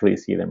can't actually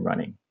see them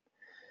running.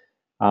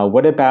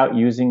 What about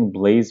using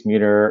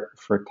BlazeMeter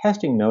for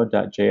testing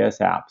Node.js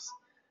apps?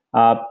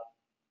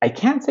 I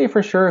can't say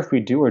for sure if we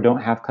do or don't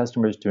have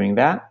customers doing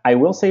that. I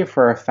will say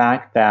for a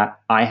fact that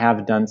I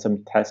have done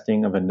some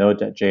testing of a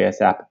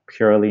Node.js app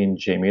purely in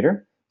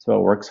JMeter, so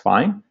it works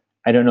fine.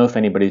 I don't know if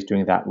anybody's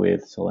doing that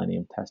with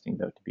Selenium testing,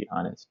 though, to be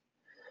honest.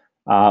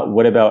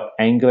 What about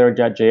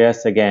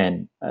Angular.js?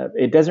 Again,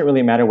 it doesn't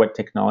really matter what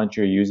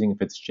technology you're using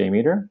if it's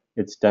JMeter.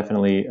 It's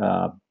definitely,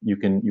 you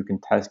can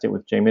test it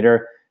with JMeter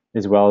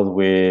as well as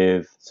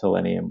with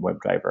Selenium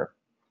WebDriver.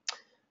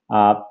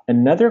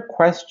 Another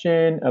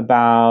question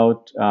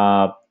about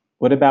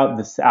what about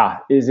this?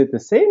 Is it the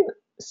same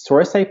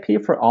source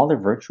IP for all the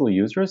virtual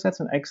users? That's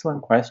an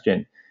excellent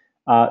question.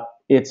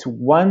 It's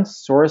one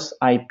source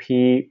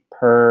IP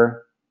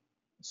per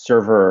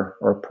server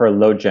or per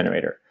load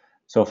generator.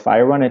 So if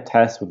I run a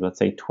test with, let's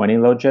say, 20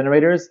 load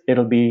generators,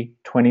 it'll be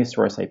 20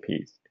 source IPs.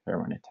 If I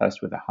run a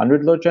test with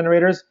 100 load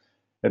generators,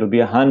 it'll be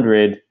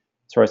 100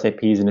 source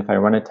IPs. And if I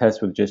run a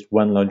test with just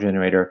one load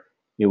generator,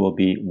 it will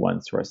be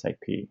one source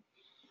IP.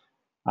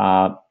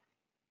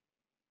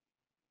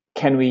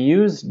 Can we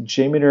use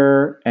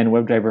JMeter and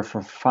WebDriver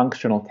for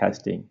functional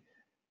testing?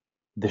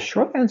 The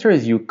short answer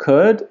is you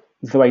could,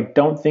 though I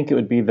don't think it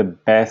would be the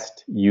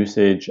best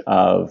usage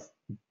of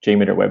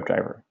JMeter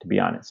WebDriver, to be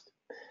honest.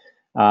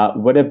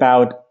 What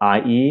about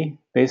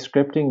IE-based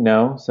scripting?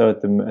 No. So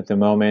at the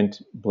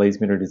moment,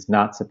 BlazeMeter does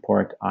not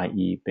support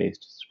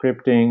IE-based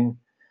scripting.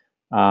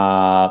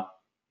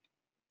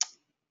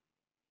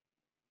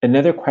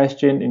 Another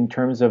question in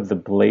terms of the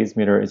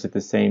BlazeMeter, is it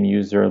the same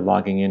user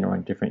logging in or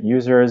on different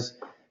users?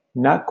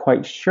 Not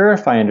quite sure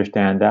if I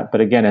understand that, but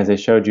again, as I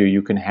showed you,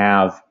 you can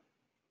have,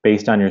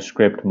 based on your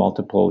script,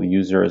 multiple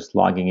users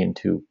logging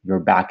into your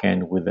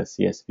backend with a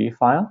CSV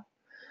file.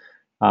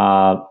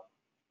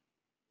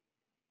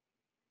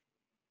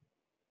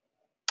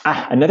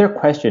 Another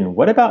question,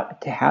 what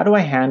about how do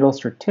I handle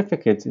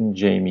certificates in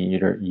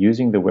JMeter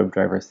using the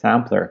WebDriver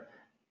sampler?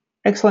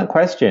 Excellent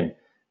question.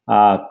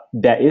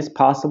 That is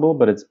possible,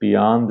 but it's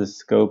beyond the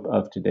scope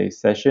of today's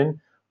session.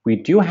 We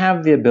do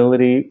have the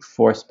ability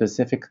for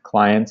specific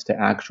clients to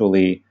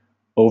actually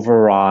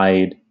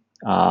override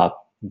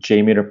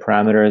JMeter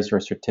parameters or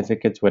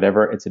certificates,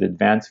 whatever. It's an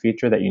advanced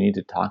feature that you need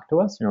to talk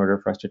to us in order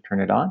for us to turn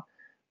it on.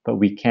 But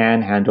we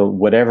can handle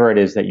whatever it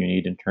is that you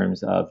need in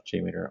terms of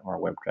JMeter or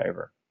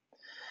WebDriver.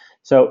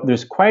 So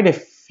there's quite a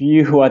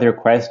few other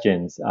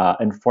questions.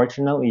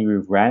 Unfortunately,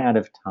 we've ran out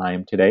of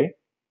time today.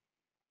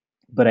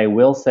 But I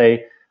will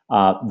say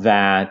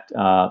that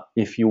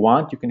if you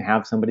want, you can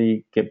have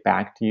somebody get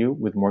back to you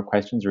with more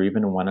questions or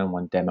even a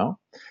one-on-one demo.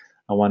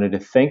 I wanted to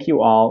thank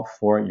you all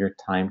for your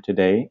time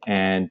today,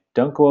 and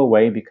don't go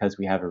away because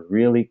we have a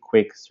really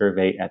quick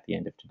survey at the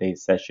end of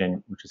today's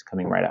session, which is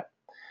coming right up.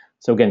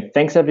 So again,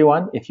 thanks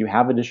everyone. If you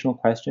have additional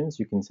questions,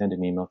 you can send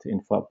an email to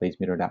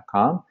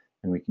info@blazemeter.com,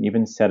 and we can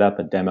even set up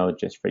a demo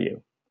just for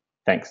you.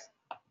 Thanks.